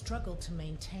 he struggled to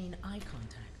maintain eye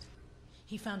contact.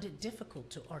 He found it difficult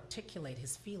to articulate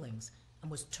his feelings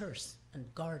and was terse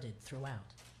and guarded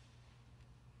throughout.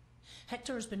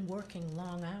 Hector has been working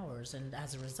long hours and,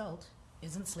 as a result,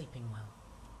 isn't sleeping well.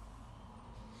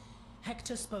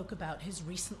 Hector spoke about his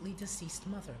recently deceased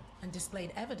mother and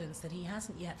displayed evidence that he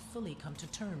hasn't yet fully come to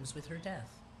terms with her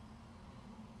death.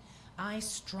 I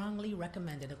strongly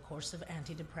recommended a course of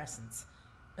antidepressants,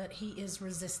 but he is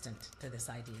resistant to this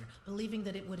idea, believing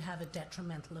that it would have a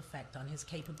detrimental effect on his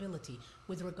capability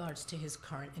with regards to his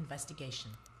current investigation.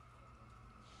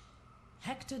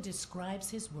 Hector describes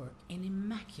his work in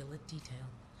immaculate detail,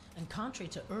 and contrary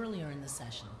to earlier in the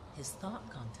session, his thought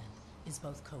content is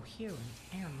both coherent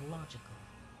and logical.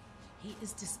 He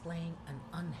is displaying an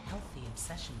unhealthy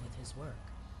obsession with his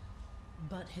work,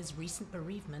 but his recent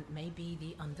bereavement may be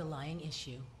the underlying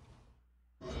issue.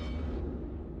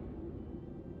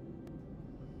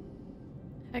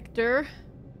 Hector,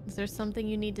 is there something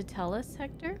you need to tell us,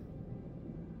 Hector?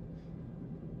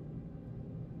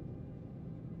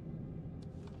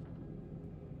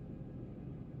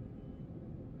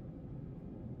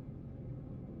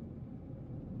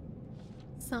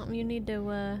 something you need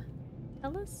to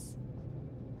tell us?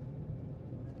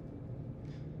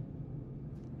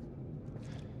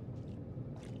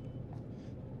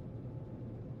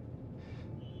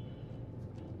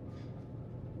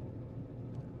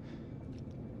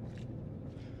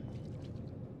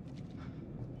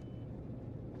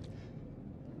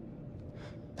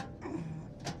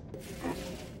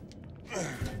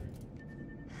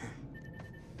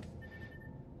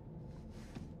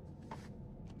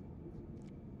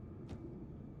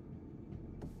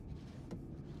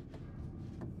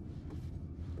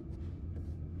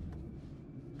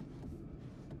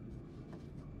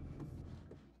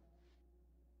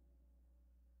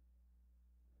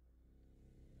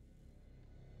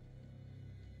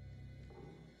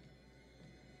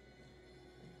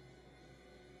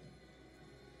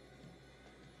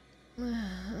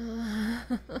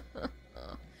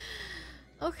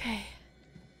 Okay.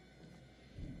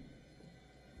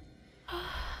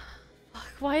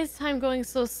 Fuck, why is time going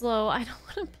so slow? I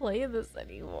don't want to play this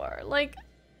anymore. Like,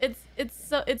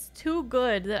 it's too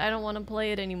good that I don't want to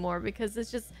play it anymore because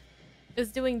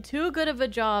it's doing too good of a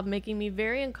job making me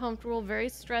very uncomfortable, very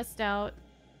stressed out.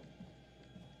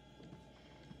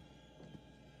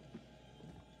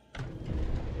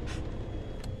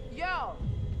 Yo!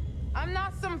 I'm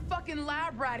not some fucking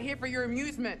lab rat here for your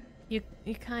amusement. You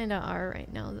kinda are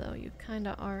right now, though. You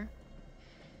kinda are.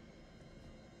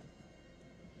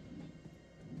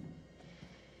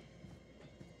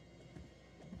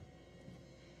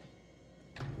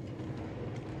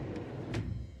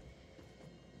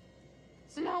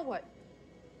 So now what?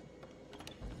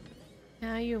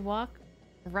 Now you walk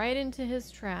right into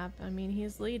his trap. I mean,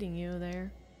 he's leading you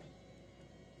there.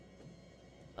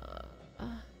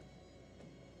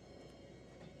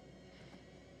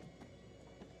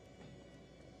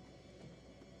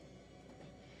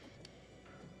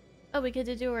 Oh, we get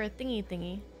to do our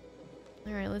thingy.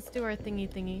 Alright, let's do our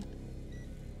thingy.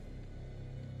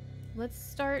 Let's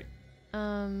start,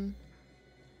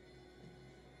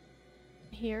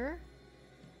 here.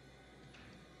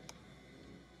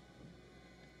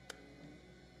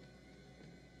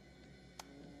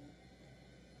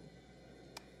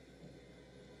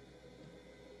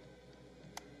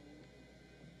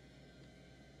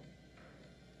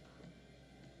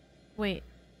 Wait.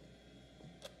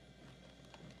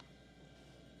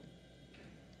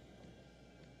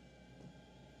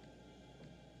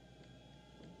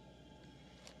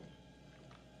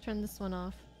 Turn this one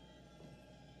off.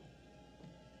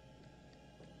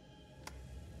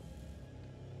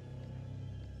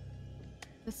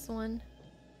 This one.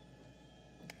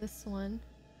 This one.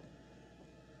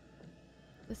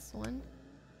 This one.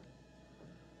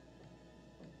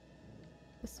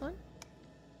 This one?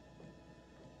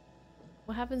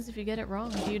 What happens if you get it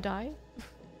wrong? Do you die?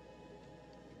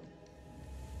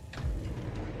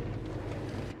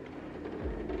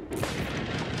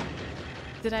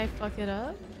 Did I fuck it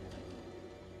up?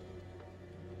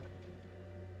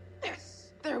 Yes!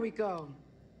 There we go.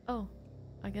 Oh,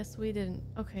 I guess we didn't.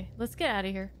 Okay, let's get out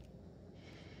of here.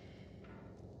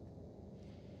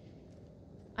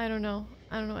 I don't know.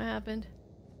 I don't know what happened.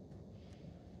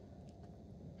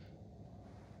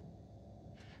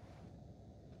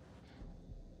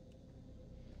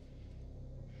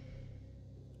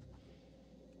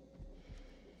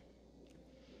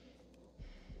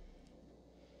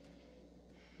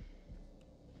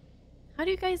 How do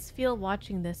you guys feel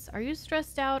watching this? Are you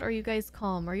stressed out? Are you guys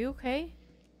calm? Are you okay?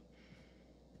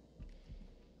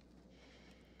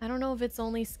 I don't know if it's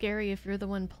only scary if you're the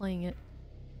one playing it.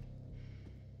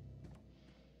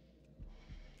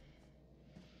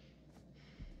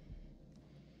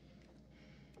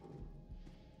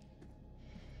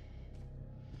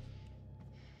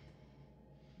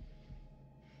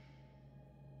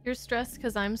 You're stressed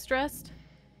because I'm stressed?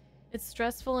 It's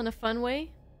stressful in a fun way?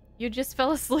 You just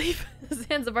fell asleep.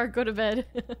 Zanzibar, go to bed.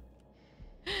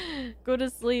 Go to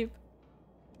sleep.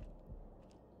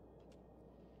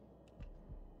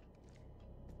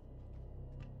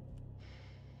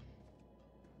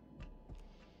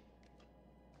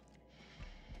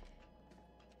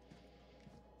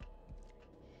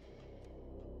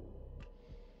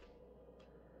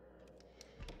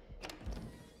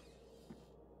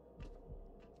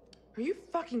 Are you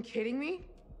fucking kidding me?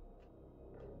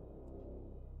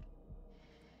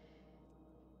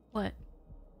 What?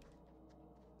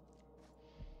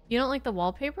 You don't like the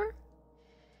wallpaper?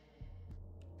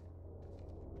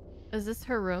 Is this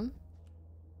her room?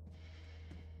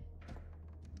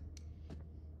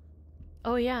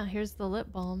 Oh yeah, here's the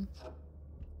lip balm.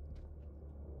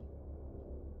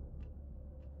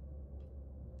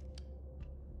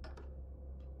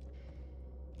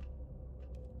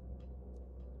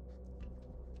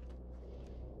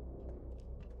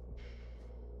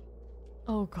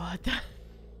 Oh god, that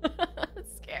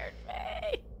scared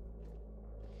me.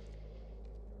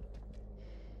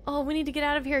 Oh, we need to get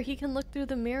out of here. He can look through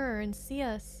the mirror and see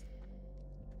us.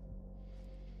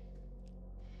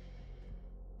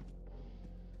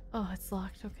 Oh, it's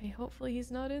locked. Okay, hopefully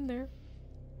he's not in there.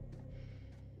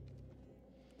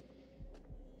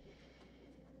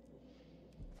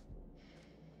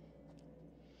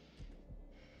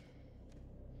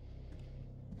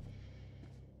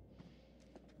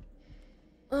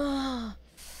 Ugh.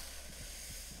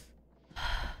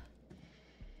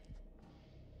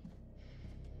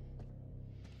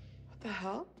 What the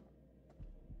hell?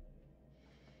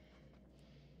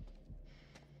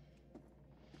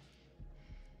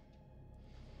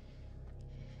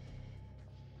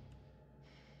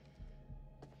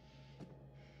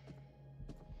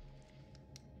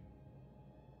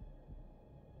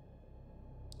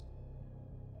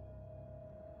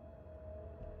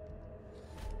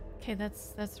 Okay,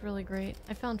 that's really great.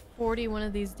 I found 41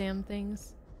 of these damn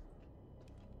things.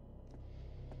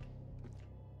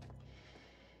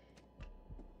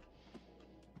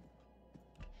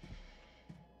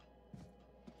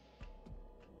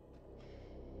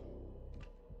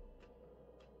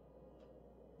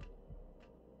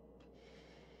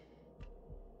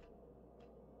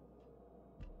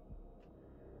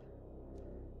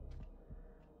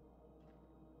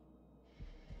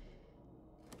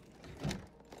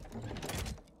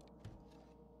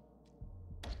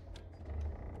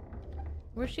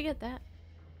 Where'd she get that?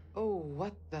 Oh,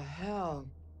 what the hell?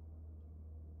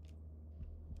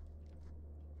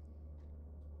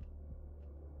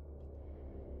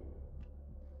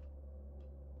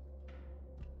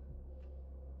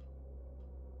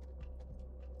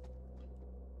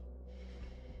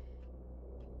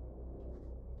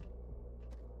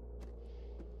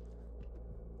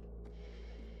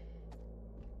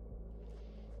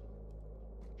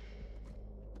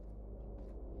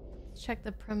 Check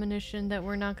the premonition that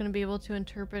we're not going to be able to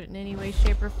interpret in any way,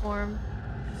 shape, or form.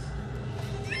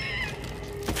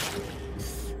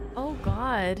 Oh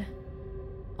god.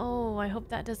 Oh, I hope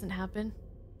that doesn't happen.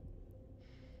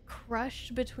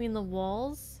 Crushed between the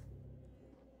walls?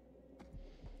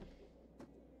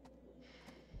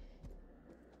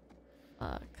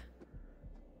 Fuck.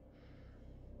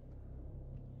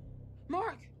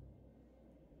 Mark!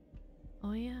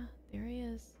 Oh yeah, there he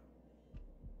is.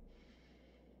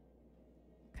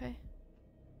 Okay.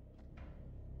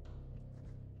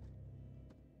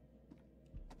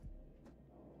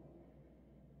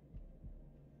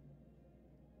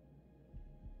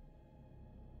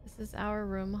 This is our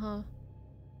room, huh?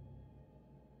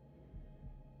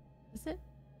 Is it?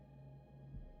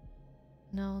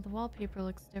 No, the wallpaper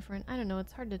looks different. I don't know,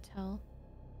 it's hard to tell.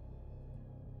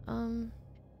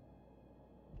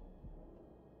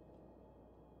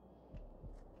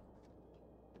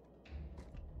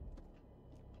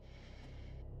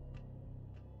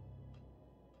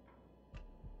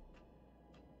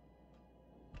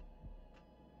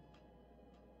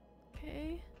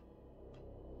 Okay.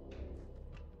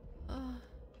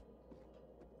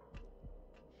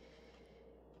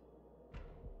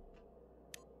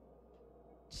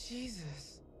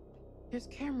 Jesus. There's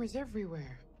cameras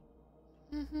everywhere.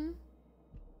 Mm-hmm.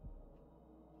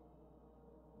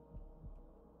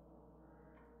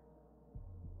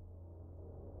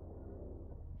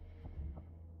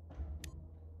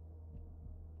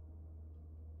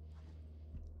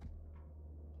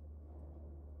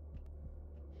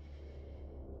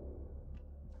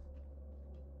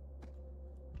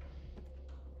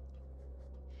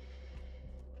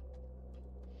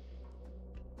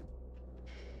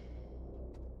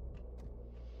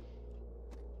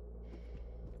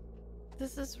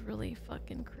 This is really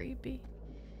fucking creepy.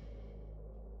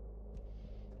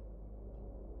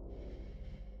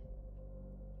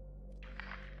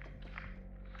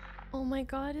 Oh my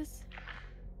god, it's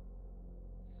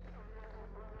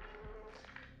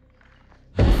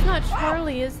not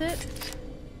Charlie, is it?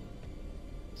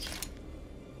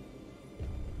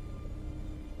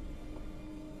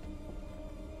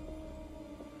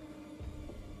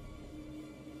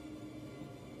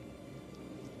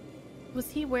 Was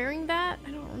he wearing that?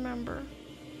 I don't remember.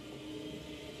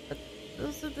 But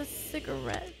those are the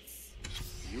cigarettes.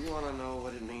 You want to know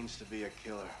what it means to be a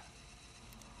killer?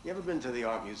 You ever been to the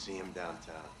art museum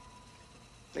downtown?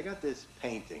 They got this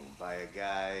painting by a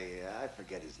guy, I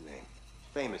forget his name.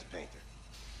 Famous painter.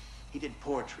 He did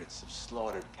portraits of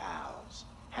slaughtered cows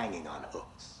hanging on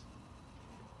hooks.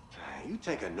 You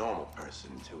take a normal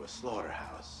person to a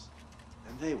slaughterhouse,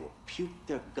 and they will puke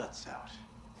their guts out.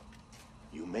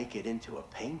 You make it into a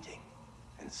painting,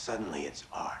 and suddenly it's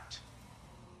art.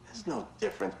 There's no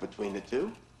difference between the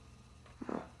two.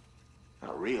 No,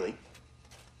 not really.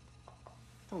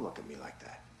 Don't look at me like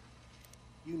that.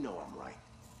 You know I'm right.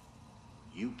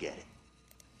 You get it.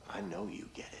 I know you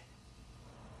get it.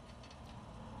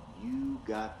 You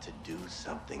got to do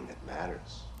something that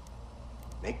matters.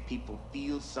 Make people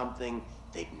feel something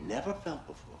they've never felt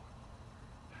before.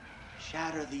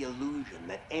 Shatter the illusion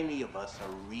that any of us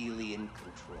are really in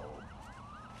control.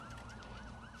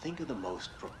 Think of the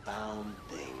most profound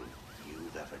thing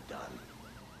you've ever done.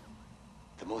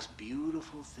 The most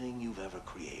beautiful thing you've ever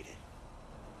created.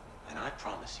 And I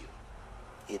promise you,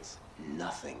 it's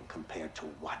nothing compared to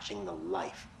watching the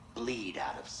life bleed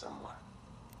out of someone.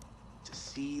 To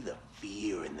see the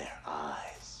fear in their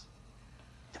eyes.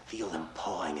 To feel them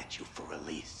pawing at you for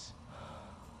release.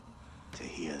 To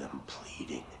hear them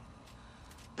pleading,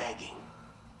 begging.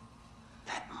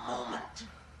 That moment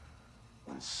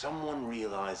when someone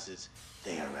realizes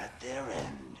they are at their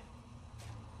end.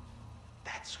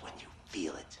 That's when you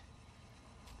feel it.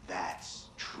 That's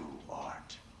true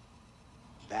art.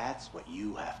 That's what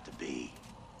you have to be.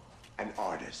 An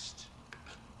artist.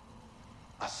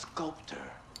 A sculptor.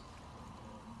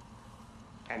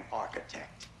 An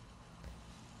architect.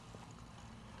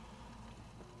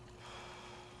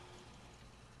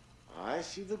 I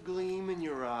see the gleam in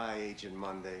your eye, Agent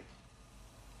Monday.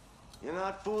 You're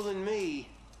not fooling me.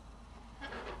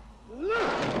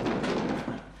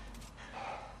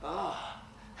 Oh,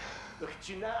 look at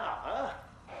you now, huh?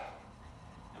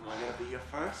 Am I gonna be your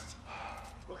first?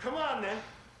 Well, come on then,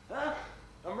 huh?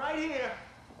 I'm right here.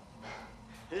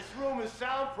 This room is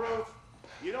soundproof.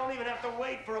 You don't even have to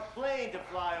wait for a plane to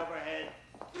fly overhead.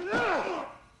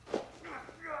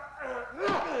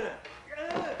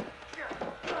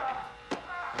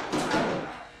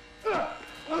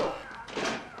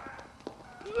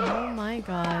 Oh my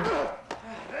god.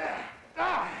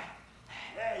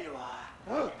 There you are.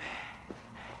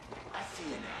 I see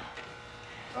you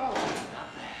now. Not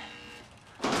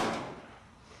bad.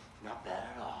 Not bad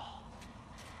at all.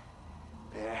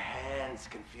 Bare hands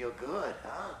can feel good,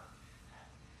 huh?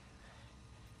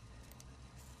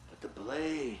 But the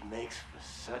blade makes for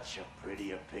such a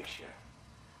prettier picture.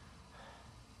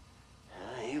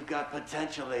 You've got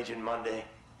potential, Agent Monday.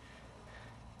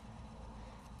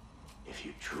 If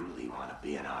you truly want to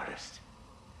be an artist.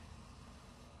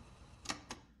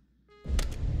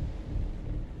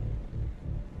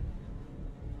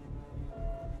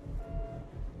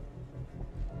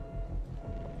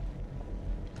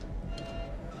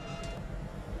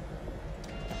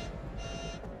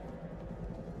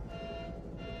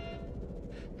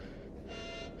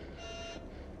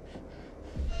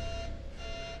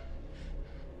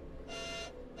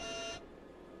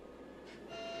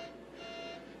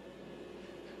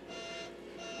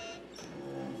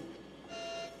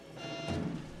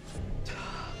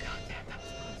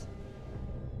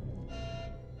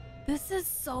 This is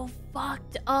so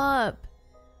fucked up.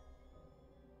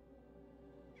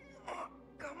 Oh,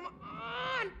 come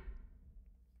on.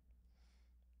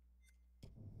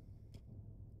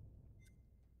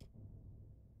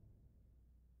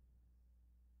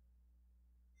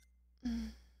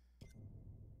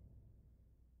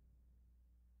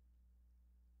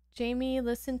 Jamie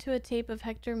listened to a tape of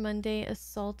Hector Monday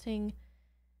assaulting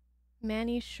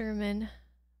Manny Sherman.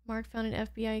 Mark found an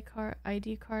FBI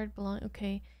ID card belong.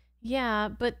 Okay. Yeah,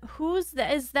 but who's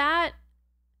that?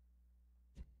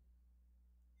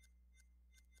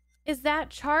 Is that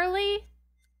Charlie?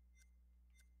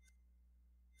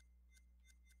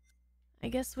 I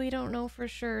guess we don't know for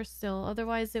sure still.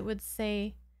 Otherwise it would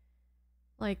say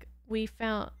like we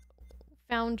found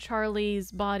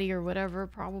Charlie's body or whatever,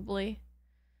 probably.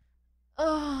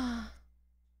 Ugh.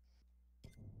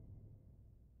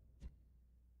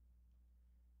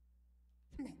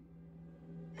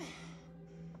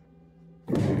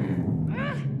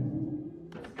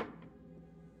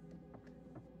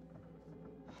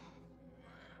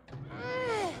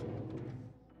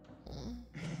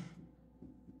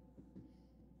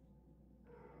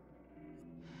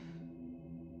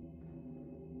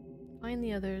 Find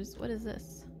the others. What is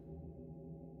this?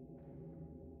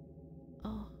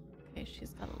 Oh, okay, she's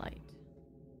got a light.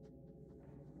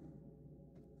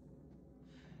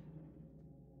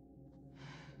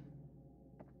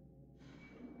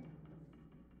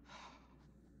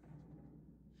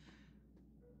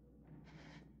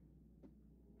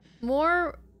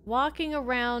 More walking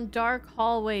around dark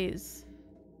hallways.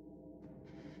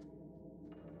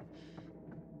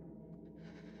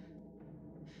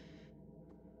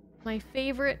 My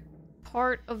favorite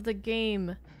part of the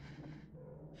game.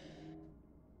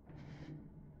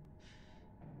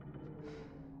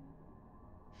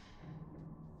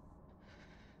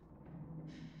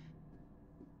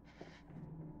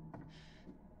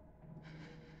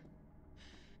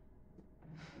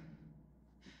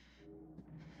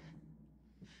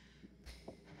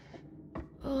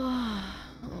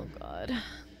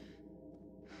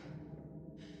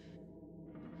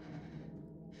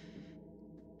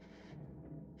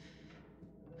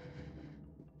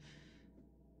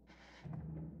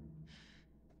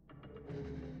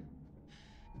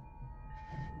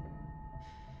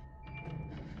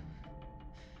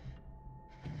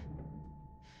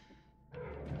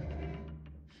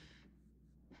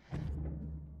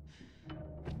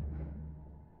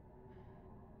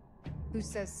 Who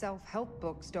says self-help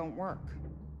books don't work?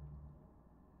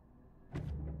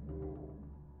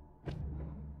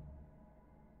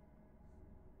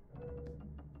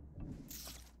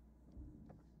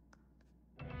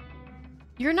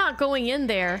 You're not going in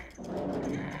there.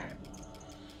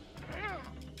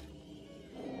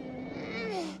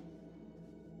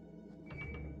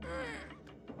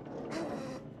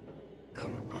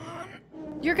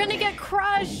 You're gonna get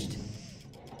crushed.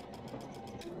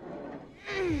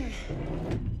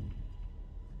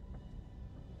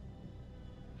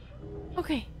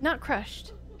 Okay, not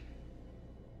crushed.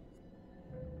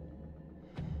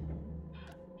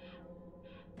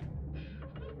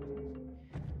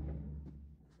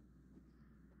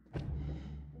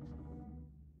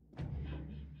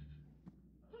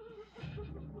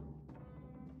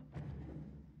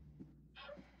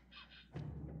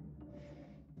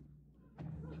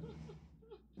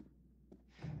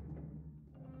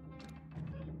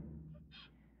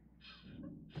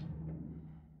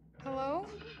 Hello?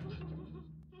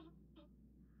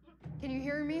 Can you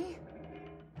hear me?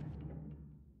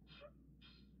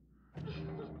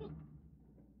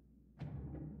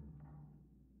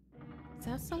 Is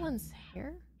that someone's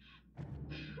hair?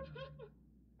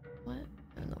 What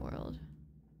in the world?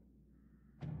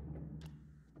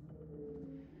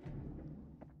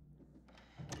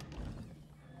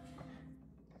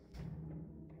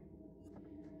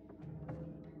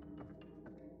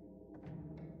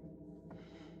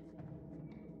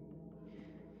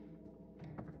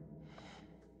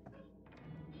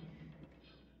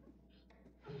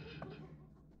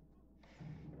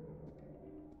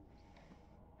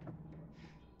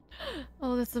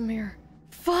 Oh, that's a mirror.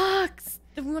 Fuck!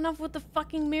 They went off with the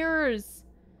fucking mirrors.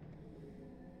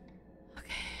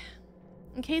 Okay.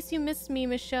 In case you missed me,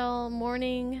 Michelle,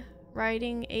 morning,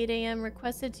 writing, 8 a.m.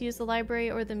 requested to use the library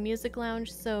or the music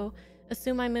lounge, so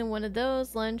assume I'm in one of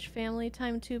those. Lunch, family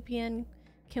time, 2 p.m.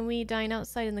 Can we dine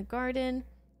outside in the garden?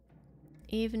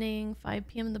 Evening, 5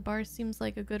 p.m. The bar seems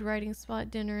like a good writing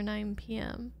spot. Dinner, 9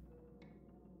 p.m.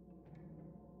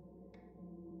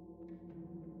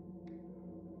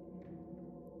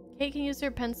 Kate can use her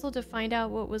pencil to find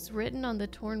out what was written on the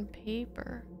torn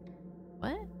paper.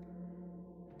 What?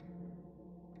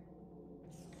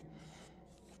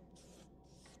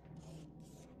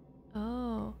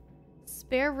 Oh.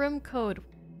 Spare room code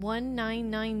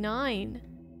 1999.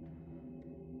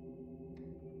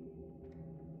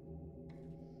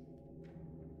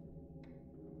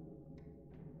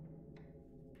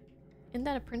 Isn't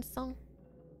that a Prince song?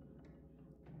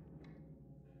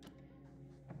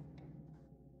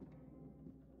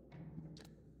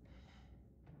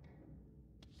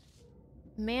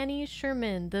 Manny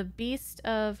Sherman, The Beast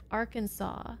of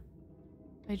Arkansas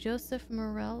by Joseph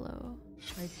Morello.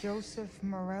 By Joseph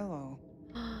Morello.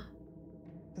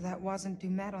 That wasn't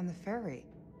Dumet on the ferry.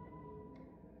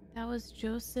 That was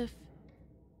Joseph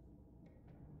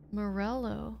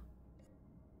Morello.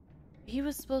 He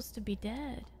was supposed to be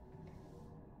dead.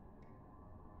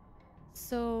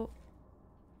 So...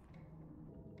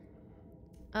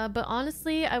 but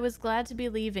honestly, I was glad to be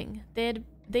leaving.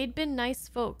 They'd been nice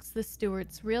folks, the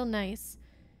Stewarts, real nice.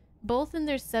 Both in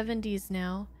their 70s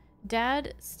now.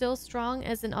 Dad still strong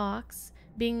as an ox,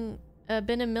 been a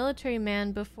military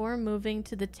man before moving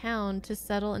to the town to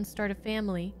settle and start a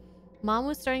family. Mom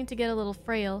was starting to get a little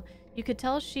frail. You could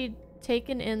tell she'd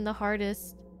taken it the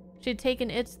hardest.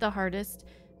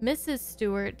 Mrs.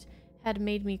 Stewart had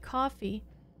made me coffee.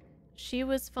 She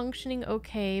was functioning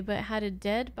okay, but had a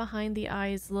dead behind the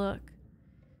eyes look.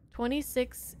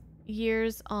 26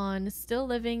 years on, still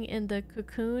living in the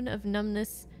cocoon of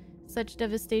numbness such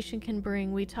devastation can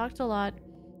bring. We talked a lot.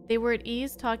 They were at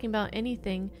ease talking about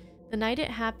anything. The night it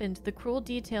happened, the cruel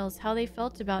details, how they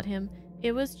felt about him,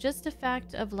 it was just a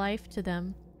fact of life to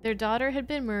them. Their daughter had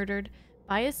been murdered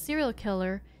by a serial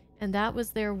killer, and that was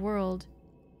their world.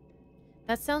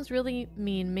 That sounds really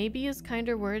mean. Maybe use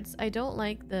kinder words. I don't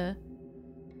like the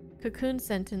cocoon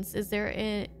sentence. Is there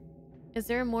a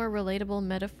more relatable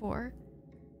metaphor?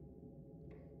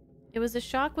 It was a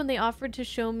shock when they offered to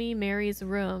show me Mary's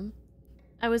room.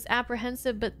 I was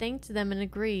apprehensive but thanked them and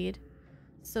agreed.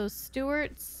 So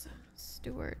Stewarts.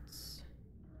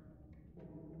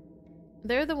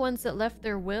 They're the ones that left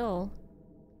their will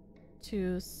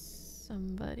to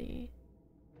somebody.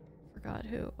 Forgot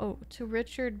who. Oh, to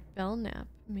Richard Belknap,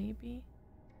 maybe.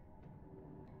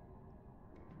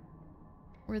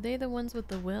 Were they the ones with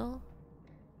the will?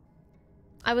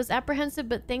 I was apprehensive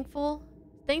but thanked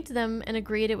them and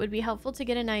agreed it would be helpful to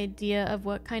get an idea of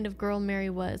what kind of girl Mary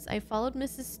was. I followed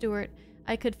Mrs. Stewart.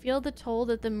 I could feel the toll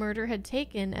that the murder had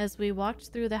taken as we walked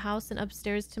through the house and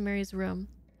upstairs to Mary's room.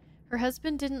 Her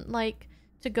husband didn't like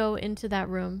to go into that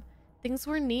room. Things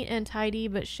were neat and tidy,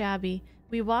 but shabby.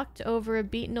 We walked over a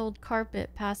beaten old carpet,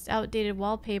 past outdated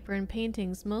wallpaper and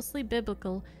paintings, mostly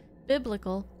biblical,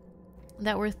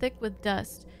 that were thick with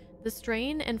dust. The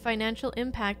strain and financial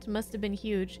impact must have been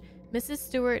huge. Mrs.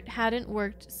 Stewart hadn't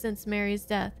worked since Mary's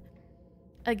death.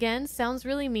 Again, sounds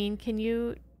really mean. Can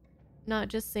you not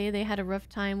just say they had a rough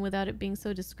time without it being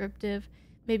so descriptive?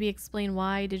 Maybe explain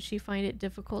why. Did she find it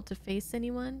difficult to face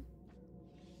anyone?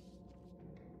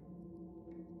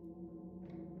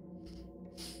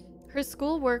 Her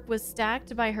schoolwork was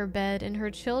stacked by her bed, and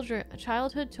her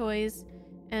childhood toys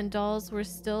and dolls were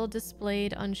still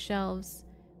displayed on shelves.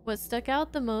 What stuck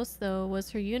out the most, though,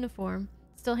 was her uniform,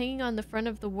 still hanging on the front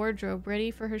of the wardrobe,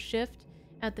 ready for her shift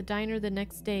at the diner the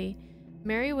next day.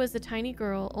 Mary was a tiny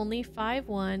girl, only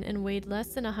 5'1", and weighed less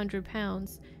than 100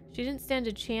 pounds. She didn't stand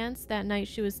a chance that night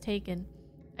she was taken.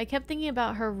 I kept thinking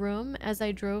about her room as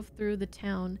I drove through the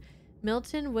town.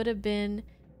 Milton would have been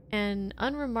an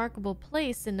unremarkable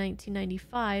place in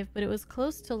 1995, but it was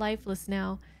close to lifeless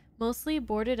now, mostly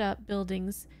boarded up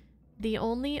buildings. The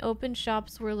only open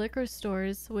shops were liquor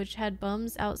stores, which had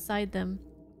bums outside them,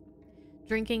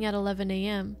 drinking at 11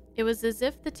 a.m. It was as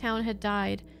if the town had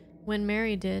died when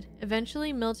Mary did.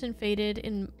 Eventually, Milton faded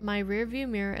in my rearview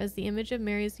mirror as the image of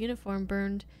Mary's uniform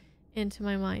burned into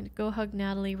my mind. Go hug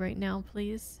Natalie right now,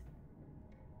 please.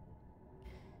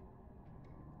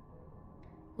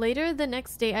 Later the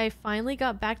next day, I finally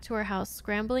got back to our house,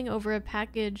 scrambling over a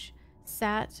package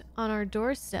sat on our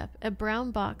doorstep, a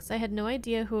brown box. I had no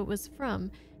idea who it was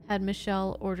from. Had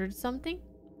Michelle ordered something?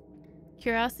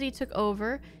 Curiosity took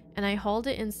over, and I hauled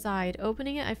it inside.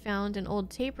 Opening it, I found an old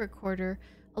tape recorder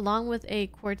along with a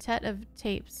quartet of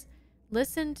tapes.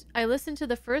 I listened to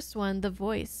the first one. The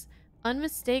voice,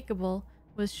 unmistakable,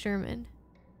 was Sherman.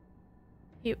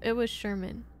 It was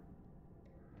Sherman.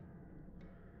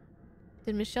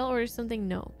 Did Michelle order something?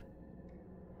 Nope.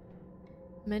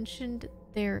 Mentioned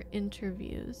their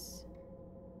interviews.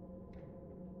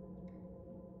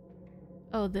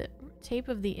 Oh, the tape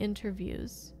of the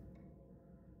interviews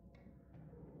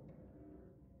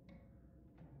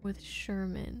with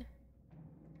Sherman.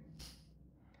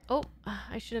 Oh,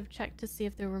 I should have checked to see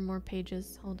if there were more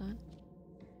pages. Hold on.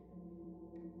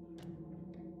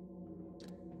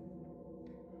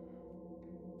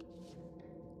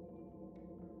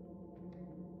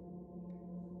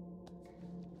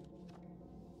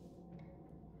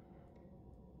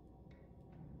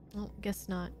 Oh, guess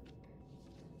not.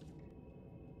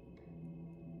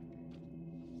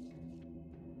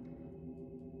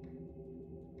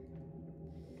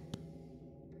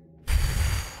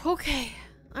 Okay.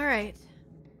 All right.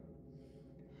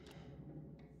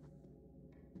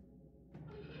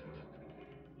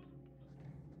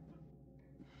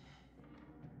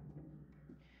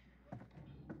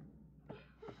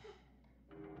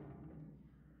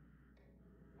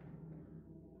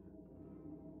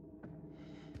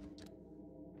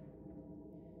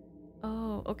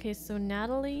 Oh, okay, so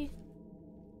Natalie...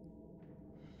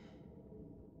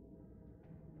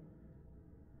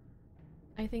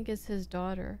 I think is his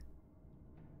daughter.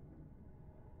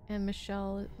 And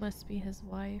Michelle must be his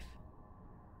wife.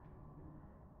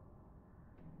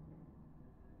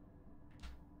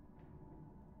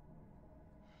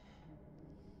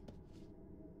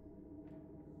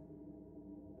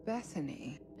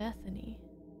 Bethany. Bethany.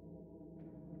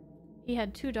 He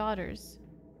had 2 daughters.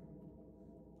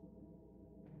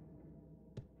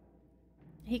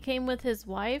 He came with his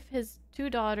wife, his 2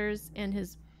 daughters, and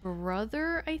his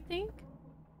brother, I think?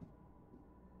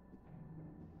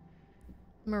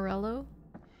 Morello?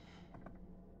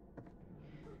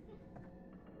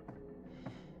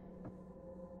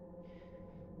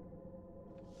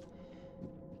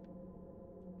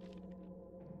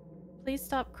 Please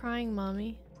stop crying,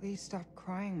 Mommy. Please stop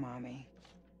crying, Mommy.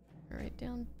 Write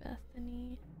down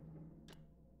Bethany.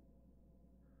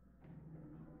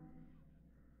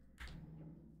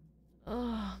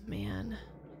 Oh, man.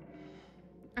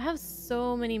 I have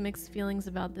so many mixed feelings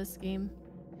about this game.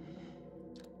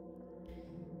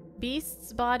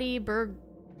 Beast's body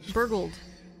burgled.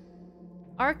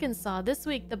 Arkansas. This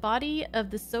week, the body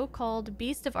of the so-called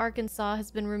Beast of Arkansas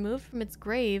has been removed from its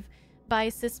grave by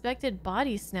suspected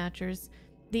body snatchers.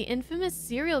 The infamous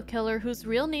serial killer, whose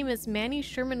real name is Manny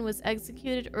Sherman, was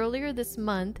executed earlier this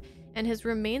month, and his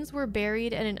remains were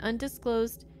buried at an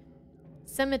undisclosed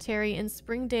cemetery in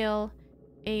Springdale,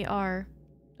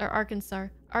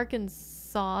 Arkansas.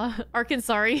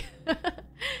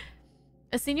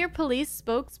 A senior police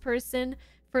spokesperson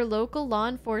for local law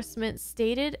enforcement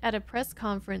stated at a press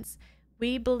conference,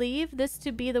 We believe this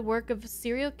to be the work of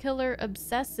serial killer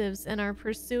obsessives and are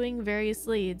pursuing various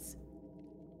leads.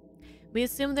 We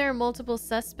assume there are multiple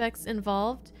suspects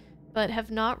involved, but have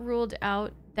not ruled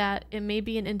out that it may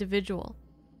be an individual.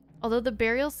 Although the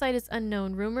burial site is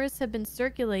unknown, rumors have been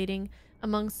circulating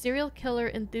among serial killer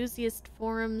enthusiast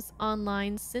forums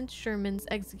online since Sherman's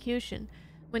execution.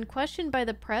 When questioned by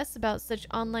the press about such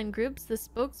online groups, the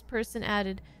spokesperson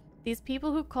added, "These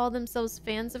people who call themselves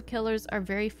fans of killers are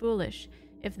very foolish.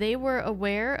 If they were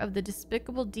aware of the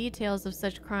despicable details of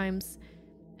such crimes,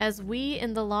 as we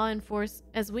in law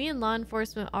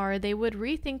enforcement are, they would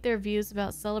rethink their views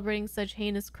about celebrating such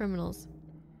heinous criminals."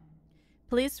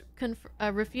 Police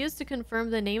refused to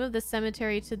confirm the name of the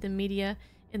cemetery to the media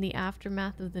in the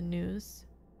aftermath of the news.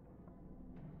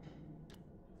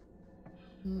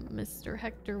 Mr.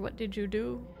 Hector, what did you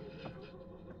do?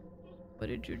 What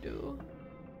did you do?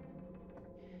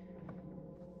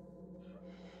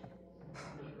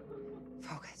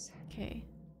 Focus. Okay.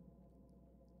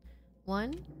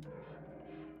 1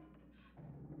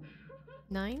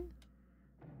 9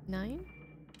 9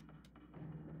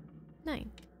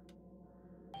 9.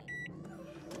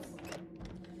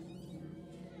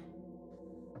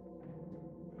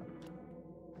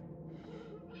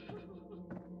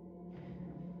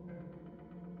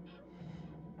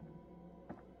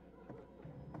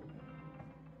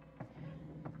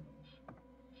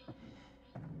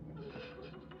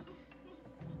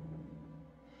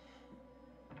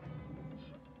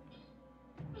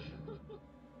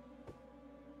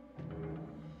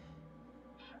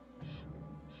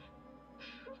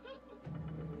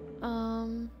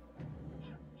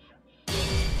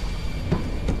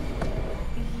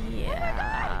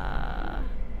 Yeah.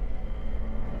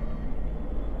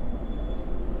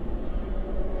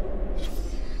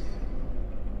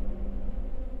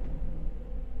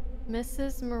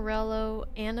 Mrs. Morello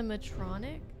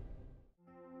animatronic?